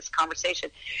started this conversation.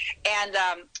 And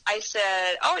I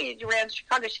said, "Oh, you ran to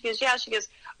Chicago?" She goes, "Yeah." She goes,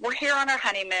 "We're here on our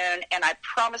honeymoon, and I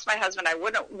promised my husband I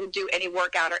wouldn't do any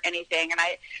workout or anything." And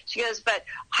she goes, "But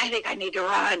I think I need to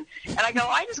run." And I go,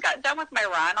 "I just got done with my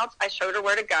run." I showed her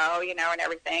where to go, and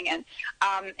everything. And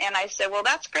I said, "Well,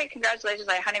 that's great. Congratulations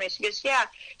on your honeymoon." She goes, "Yeah."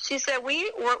 She said,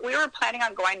 we were planning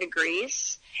on going to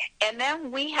Greece, and then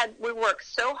we worked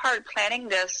so hard planning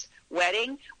this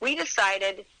wedding. We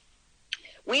decided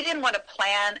we didn't want to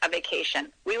plan a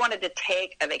vacation. We wanted to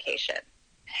take a vacation.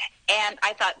 And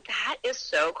I thought, that is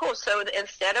so cool. So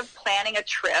instead of planning a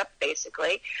trip,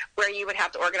 basically, where you would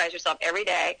have to organize yourself every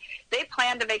day, they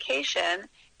planned a vacation.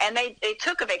 And they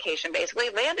took a vacation, basically,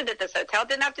 landed at this hotel,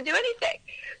 didn't have to do anything.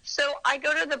 So I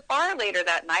go to the bar later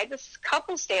that night, this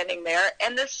couple standing there,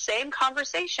 and this same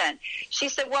conversation. She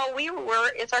said, "Well,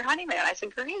 it's our honeymoon." I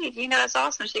said, "Great, that's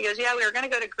awesome." She goes, "Yeah, we were going to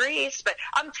go to Greece." But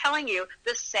I'm telling you,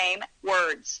 the same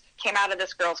words came out of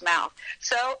this girl's mouth.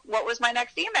 So what was my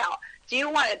next email? Do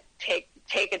you want to take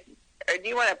it, or do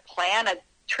you want to plan a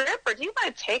trip, or do you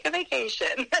want to take a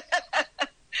vacation?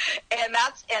 And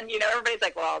everybody's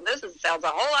like, well, sounds a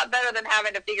whole lot better than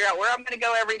having to figure out where I'm going to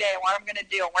go every day and what I'm going to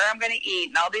do and where I'm going to eat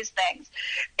and all these things.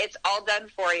 It's all done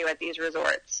for you at these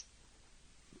resorts.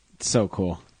 So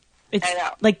cool. It's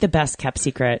like the best kept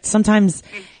secret. Sometimes,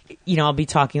 I'll be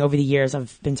talking over the years.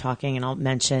 I've been talking and I'll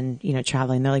mention,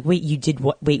 traveling. They're like, wait, you did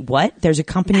what? Wait, what? There's a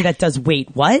company that does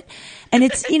wait, what? And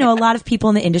it's, a lot of people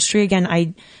in the industry. Again,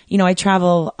 I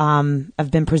travel.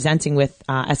 I've been presenting with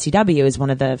SCW as one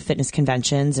of the fitness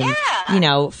conventions and,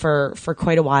 for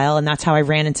quite a while. And that's how I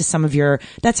ran into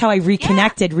that's how I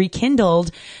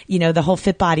rekindled, the whole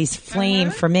Fit Bodies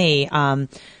flame for me.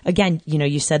 Again,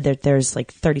 you said that there's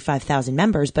like 35,000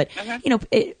 members, but,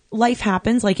 life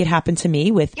happens like it happened to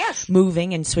me with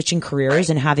moving and switching careers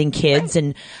and having kids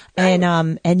and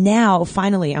now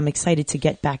finally I'm excited to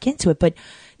get back into it. But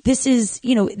this is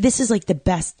like the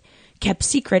best kept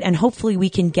secret, and hopefully we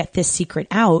can get this secret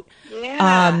out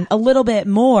a little bit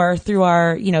more through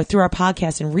our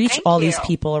podcast and reach these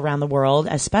people around the world,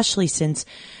 especially since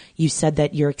you said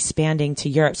that you're expanding to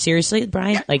Europe. Seriously,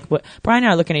 Brian? Yeah. Like, Brian and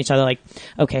I are looking at each other like,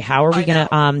 okay, how are we going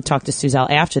to talk to Suzelle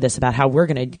after this about how we're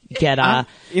going to get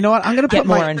you know what? I'm going to get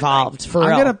more involved. For real,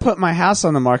 I'm going to put my house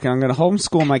on the market. I'm going to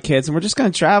homeschool my kids, and we're just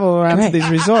going to travel around to these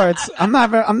resorts. I'm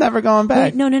never going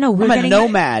back. Wait, no. I'm a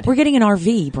nomad. We're getting an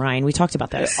RV, Brian. We talked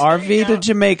about this. RV to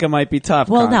Jamaica might be tough.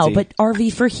 Well, Conti. no, but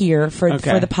RV for here for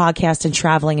the podcast and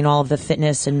traveling and all of the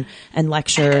fitness and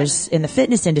lectures in the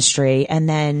fitness industry, and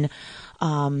then.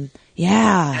 There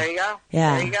you go.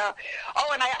 Yeah. There you go. Oh,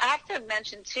 and I have to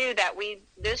mention too that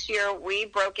this year we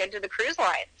broke into the cruise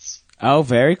lines. Oh,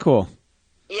 very cool.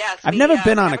 Yes. I've never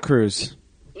been on a cruise.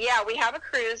 Yeah, we have a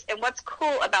cruise, and what's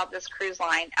cool about this cruise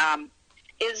line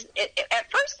is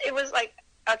at first it was like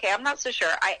Okay, I'm not so sure.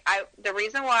 The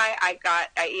reason why I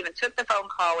even took the phone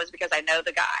call was because I know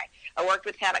the guy. I worked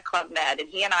with him at Club Med, and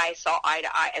he and I saw eye to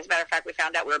eye. As a matter of fact, we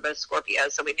found out we were both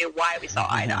Scorpios, so we knew why we saw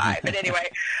eye to eye. But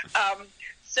anyway,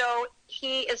 so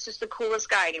he is just the coolest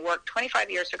guy, and he worked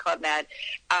 25 years for Club Med.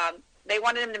 They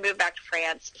wanted him to move back to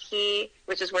France.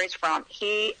 Which is where he's from,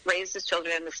 he raised his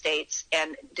children in the States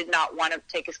and did not want to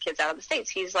take his kids out of the States.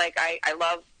 He's like, I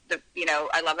love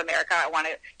I love America. I want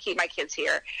to keep my kids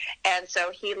here. And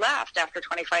so he left after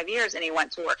 25 years, and he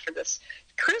went to work for this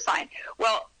cruise line.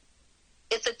 Well,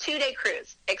 it's a 2-day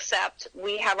cruise, except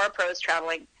we have our pros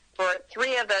traveling for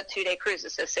 3 of the 2-day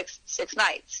cruises, so six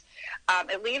nights.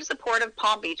 It leaves the port of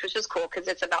Palm Beach, which is cool because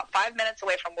it's about 5 minutes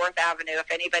away from Worth Avenue.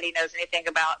 If anybody knows anything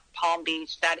about Palm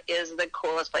Beach, that is the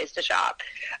coolest place to shop.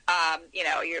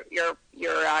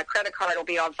 Your credit card will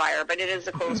be on fire, but it is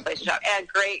the coolest place to shop, and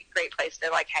great place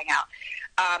to hang out.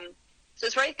 So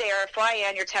it's right there. Fly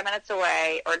in. You're 10 minutes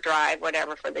away, or drive,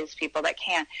 whatever, for these people that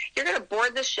can. You're going to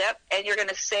board the ship, and you're going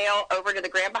to sail over to the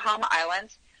Grand Bahama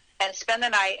Islands and spend the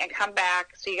night and come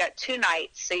back. So you got 2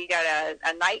 nights. So you got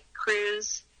a night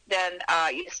cruise, then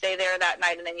you stay there that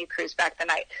night, and then you cruise back the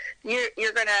night.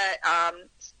 You're going to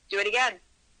do it again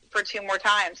for 2 more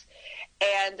times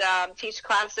and teach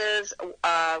classes,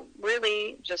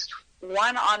 really just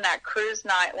 1 on that cruise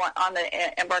night, 1 on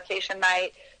the embarkation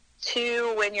night,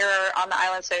 2 when you're on the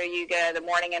island, so you get the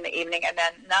morning and the evening, and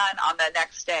then none on the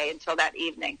next day until that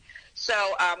evening. So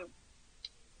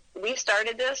we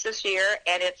started this year,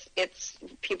 and it's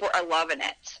people are loving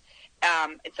it.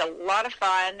 It's a lot of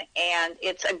fun, and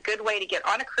it's a good way to get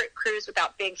on a cruise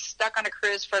without being stuck on a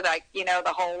cruise for the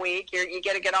whole week. You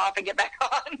get to get off and get back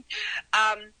on.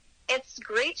 It's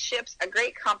great ships, a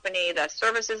great company. The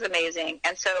service is amazing,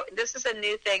 and so this is a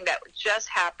new thing that just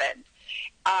happened.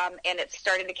 And it's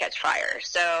starting to catch fire.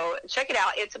 So check it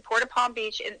out. It's a Port of Palm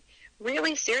Beach, and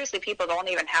really, seriously, people don't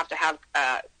even have to have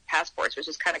passports, which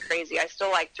is kind of crazy. I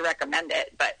still like to recommend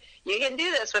it, but you can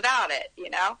do this without it,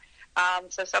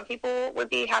 So some people would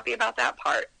be happy about that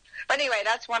part. But anyway,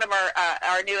 that's one of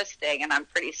our newest thing, and I'm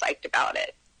pretty psyched about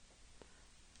it.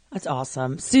 That's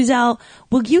awesome. Suzelle,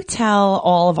 will you tell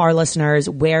all of our listeners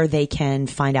where they can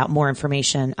find out more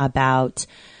information about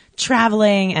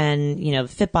traveling and,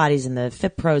 Fit Bodies and the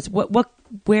Fit Pros?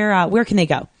 Where can they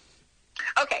go?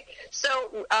 Okay.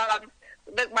 So,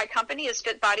 my company is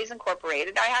Fit Bodies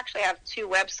Incorporated. I actually have 2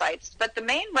 websites, but the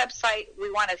main website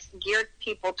we want to gear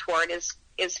people toward is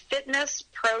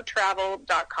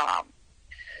fitnessprotravel.com.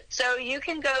 So you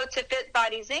can go to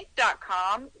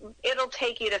fitbodiesinc.com. It'll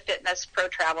take you to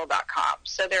fitnessprotravel.com.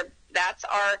 So that's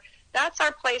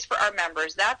our place for our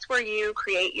members. That's where you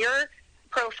create your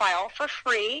profile for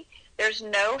free. There's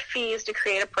no fees to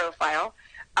create a profile.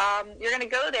 You're going to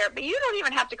go there, but you don't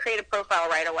even have to create a profile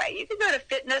right away. You can go to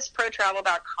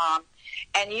fitnessprotravel.com,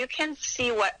 and you can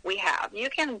see what we have. You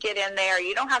can get in there.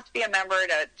 You don't have to be a member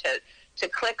to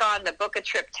click on the Book a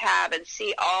Trip tab and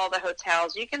see all the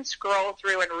hotels. You can scroll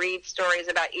through and read stories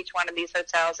about each one of these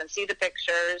hotels and see the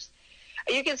pictures.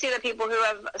 You can see the people who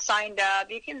have signed up.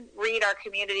 You can read our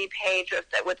community page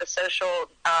with a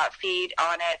social feed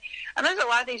on it. And there's a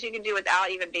lot of things you can do without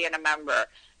even being a member.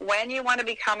 When you want to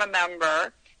become a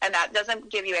member, and that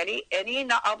doesn't give you any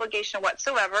obligation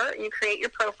whatsoever, you create your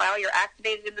profile. You're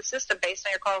activated in the system based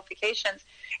on your qualifications.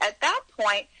 At that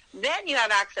point, then you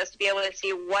have access to be able to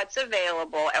see what's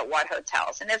available at what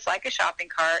hotels. And it's like a shopping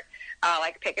cart,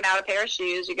 like picking out a pair of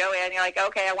shoes. You go in, you're like,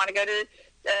 okay, I want to go to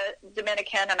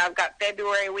Dominican, and I've got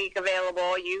February week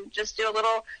available. You just do a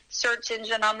little search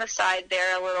engine on the side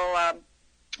there, a little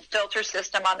filter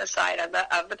system on the side of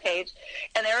the page,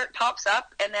 and there it pops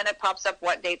up, and then it pops up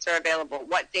what dates are available,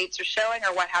 what dates are showing,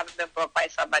 or what haven't been booked by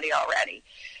somebody already.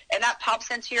 And that pops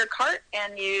into your cart,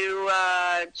 and you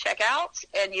check out,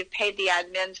 and you've paid the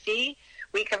admin fee.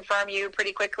 We confirm you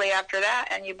pretty quickly after that,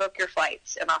 and you book your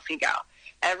flights, and off you go.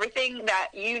 Everything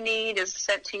that you need is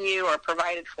sent to you or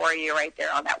provided for you right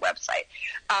there on that website.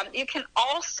 You can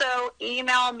also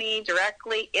email me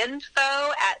directly,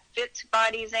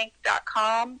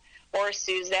 info@fitbodiesinc.com or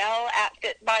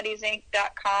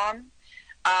Suzelle@fitbodiesinc.com.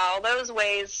 All those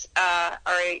ways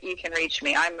you can reach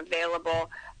me. I'm available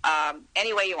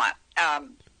any way you want.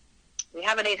 We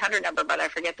have an 800 number, but I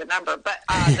forget the number. But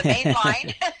the main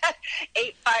line,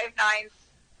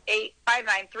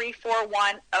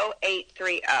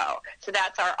 859-341-0830. So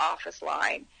that's our office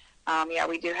line.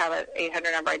 We do have an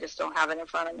 800 number. I just don't have it in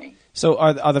front of me. So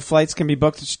are the flights can be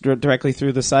booked directly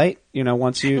through the site?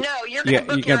 Once you no, you're going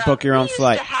to book your own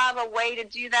flight. We used to have a way to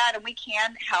do that, and we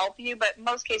can help you. But in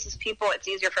most cases, it's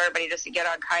easier for everybody just to get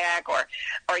on kayak or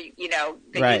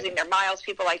they're Right. using their miles.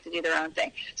 People like to do their own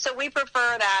thing. So we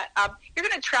prefer that. You're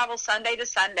going to travel Sunday to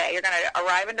Sunday. You're going to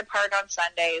arrive and depart on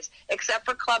Sundays, except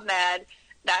for Club Med.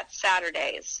 That's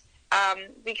Saturdays.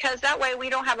 Because that way we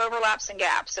don't have overlaps and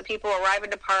gaps. So people arrive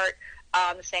and depart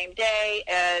on the same day.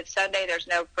 Sunday there's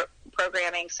no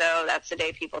programming, so that's the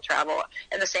day people travel.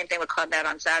 And the same thing with Club Med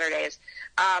on Saturdays.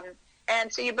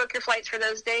 And so you book your flights for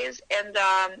those days, and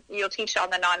you'll teach on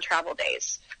the non-travel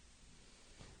days.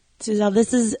 Suzelle,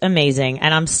 this is amazing,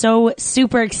 and I'm so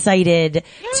super excited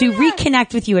to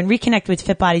reconnect with you and reconnect with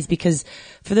Fit Bodies, because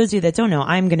for those of you that don't know,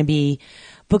 I'm going to be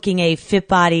booking a Fit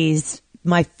Bodies,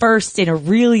 my first in a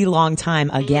really long time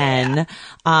again,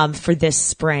 for this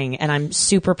spring. And I'm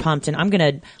super pumped, and I'm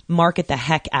going to market the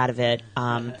heck out of it.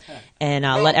 And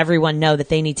let everyone know that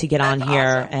they need to get on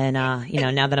here. Awesome.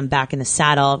 And, now that I'm back in the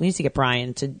saddle, we need to get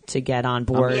Brian to get on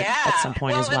board at some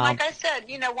point as well. And like I said,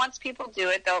 once people do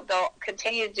it, they'll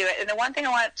continue to do it. And the one thing I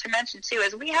want to mention too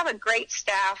is we have a great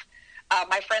staff.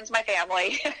 My friends, my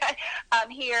family,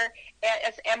 here,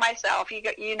 and myself.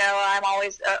 I'm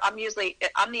always, I'm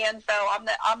the info.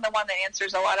 I'm the one that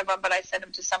answers a lot of them, but I send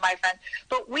them to some of my friends.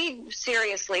 But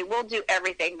we'll do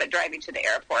everything but driving to the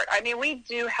airport. I mean, we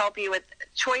do help you with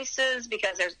choices,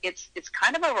 because it's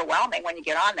kind of overwhelming when you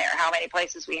get on there, how many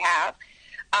places we have.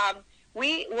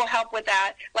 We will help with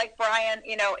that. Like Brian,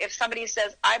 if somebody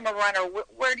says, I'm a runner,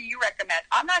 where do you recommend?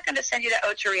 I'm not going to send you to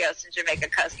Ocho Rios in Jamaica,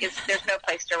 because there's no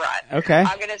place to run. Okay.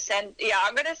 I'm going to send you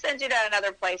to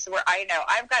another place where I know.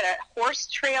 I've got a horse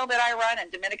trail that I run in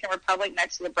Dominican Republic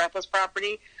next to the Breathless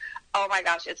property. Oh my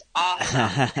gosh, it's awesome.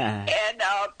 And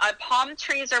palm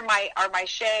trees are my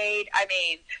shade. I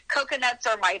mean, coconuts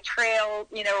are my trail,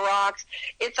 rocks.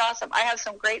 It's awesome. I have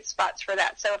some great spots for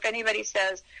that. So if anybody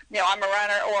says, I'm a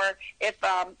runner, or if,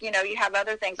 you have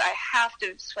other things, I have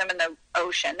to swim in the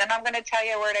ocean, then I'm going to tell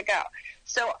you where to go.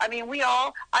 So, I mean,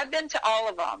 I've been to all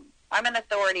of them. I'm an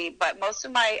authority, but most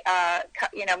of my,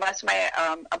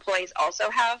 employees also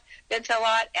have been to a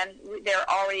lot, and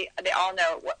they all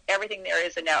know everything there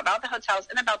is to know about the hotels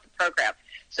and about the program.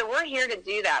 So we're here to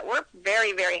do that. We're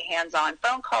very, very hands-on.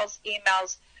 Phone calls,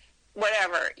 emails,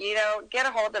 whatever. Get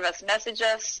a hold of us, message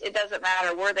us. It doesn't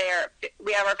matter. We're there.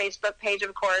 We have our Facebook page,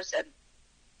 of course, and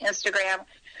Instagram.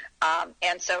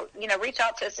 And so, reach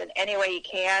out to us in any way you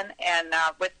can. And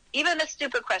with even a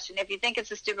stupid question, if you think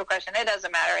it's a stupid question, it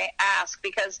doesn't matter. Ask,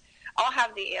 because I'll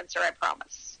have the answer, I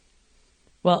promise.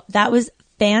 Well, that was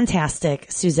fantastic,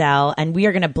 Suzelle. And we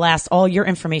are going to blast all your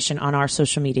information on our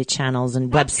social media channels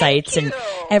and websites and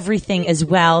everything as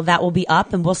well. That will be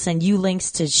up, and we'll send you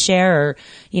links to share or,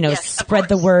 Yes, spread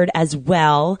the word as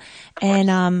well.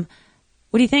 And,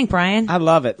 what do you think, Brian? I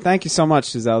love it. Thank you so much,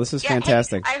 Suzelle. This is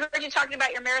fantastic. Hey, I heard you talking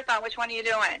about your marathon. Which one are you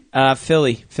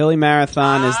doing? Philly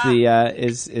Marathon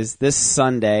is this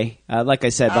Sunday. Like I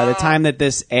said, by the time that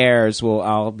this airs,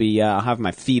 I'll have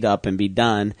my feet up and be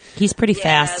done. He's pretty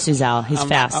fast, Suzelle. He's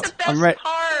fast. That's the best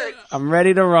part. I'm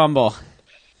ready to rumble.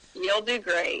 You'll do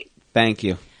great. Thank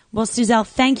you. Well, Suzelle,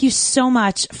 thank you so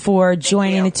much for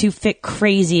joining the two Fit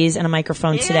Crazies and a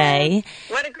microphone today.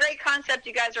 What a great concept.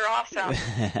 You guys are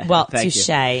awesome. Well, touche.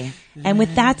 And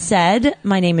with that said,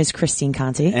 my name is Christine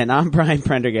Conti. And I'm Brian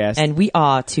Prendergast. And we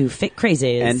are two Fit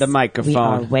Crazies. And a microphone. We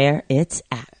are where it's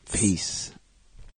at. Peace.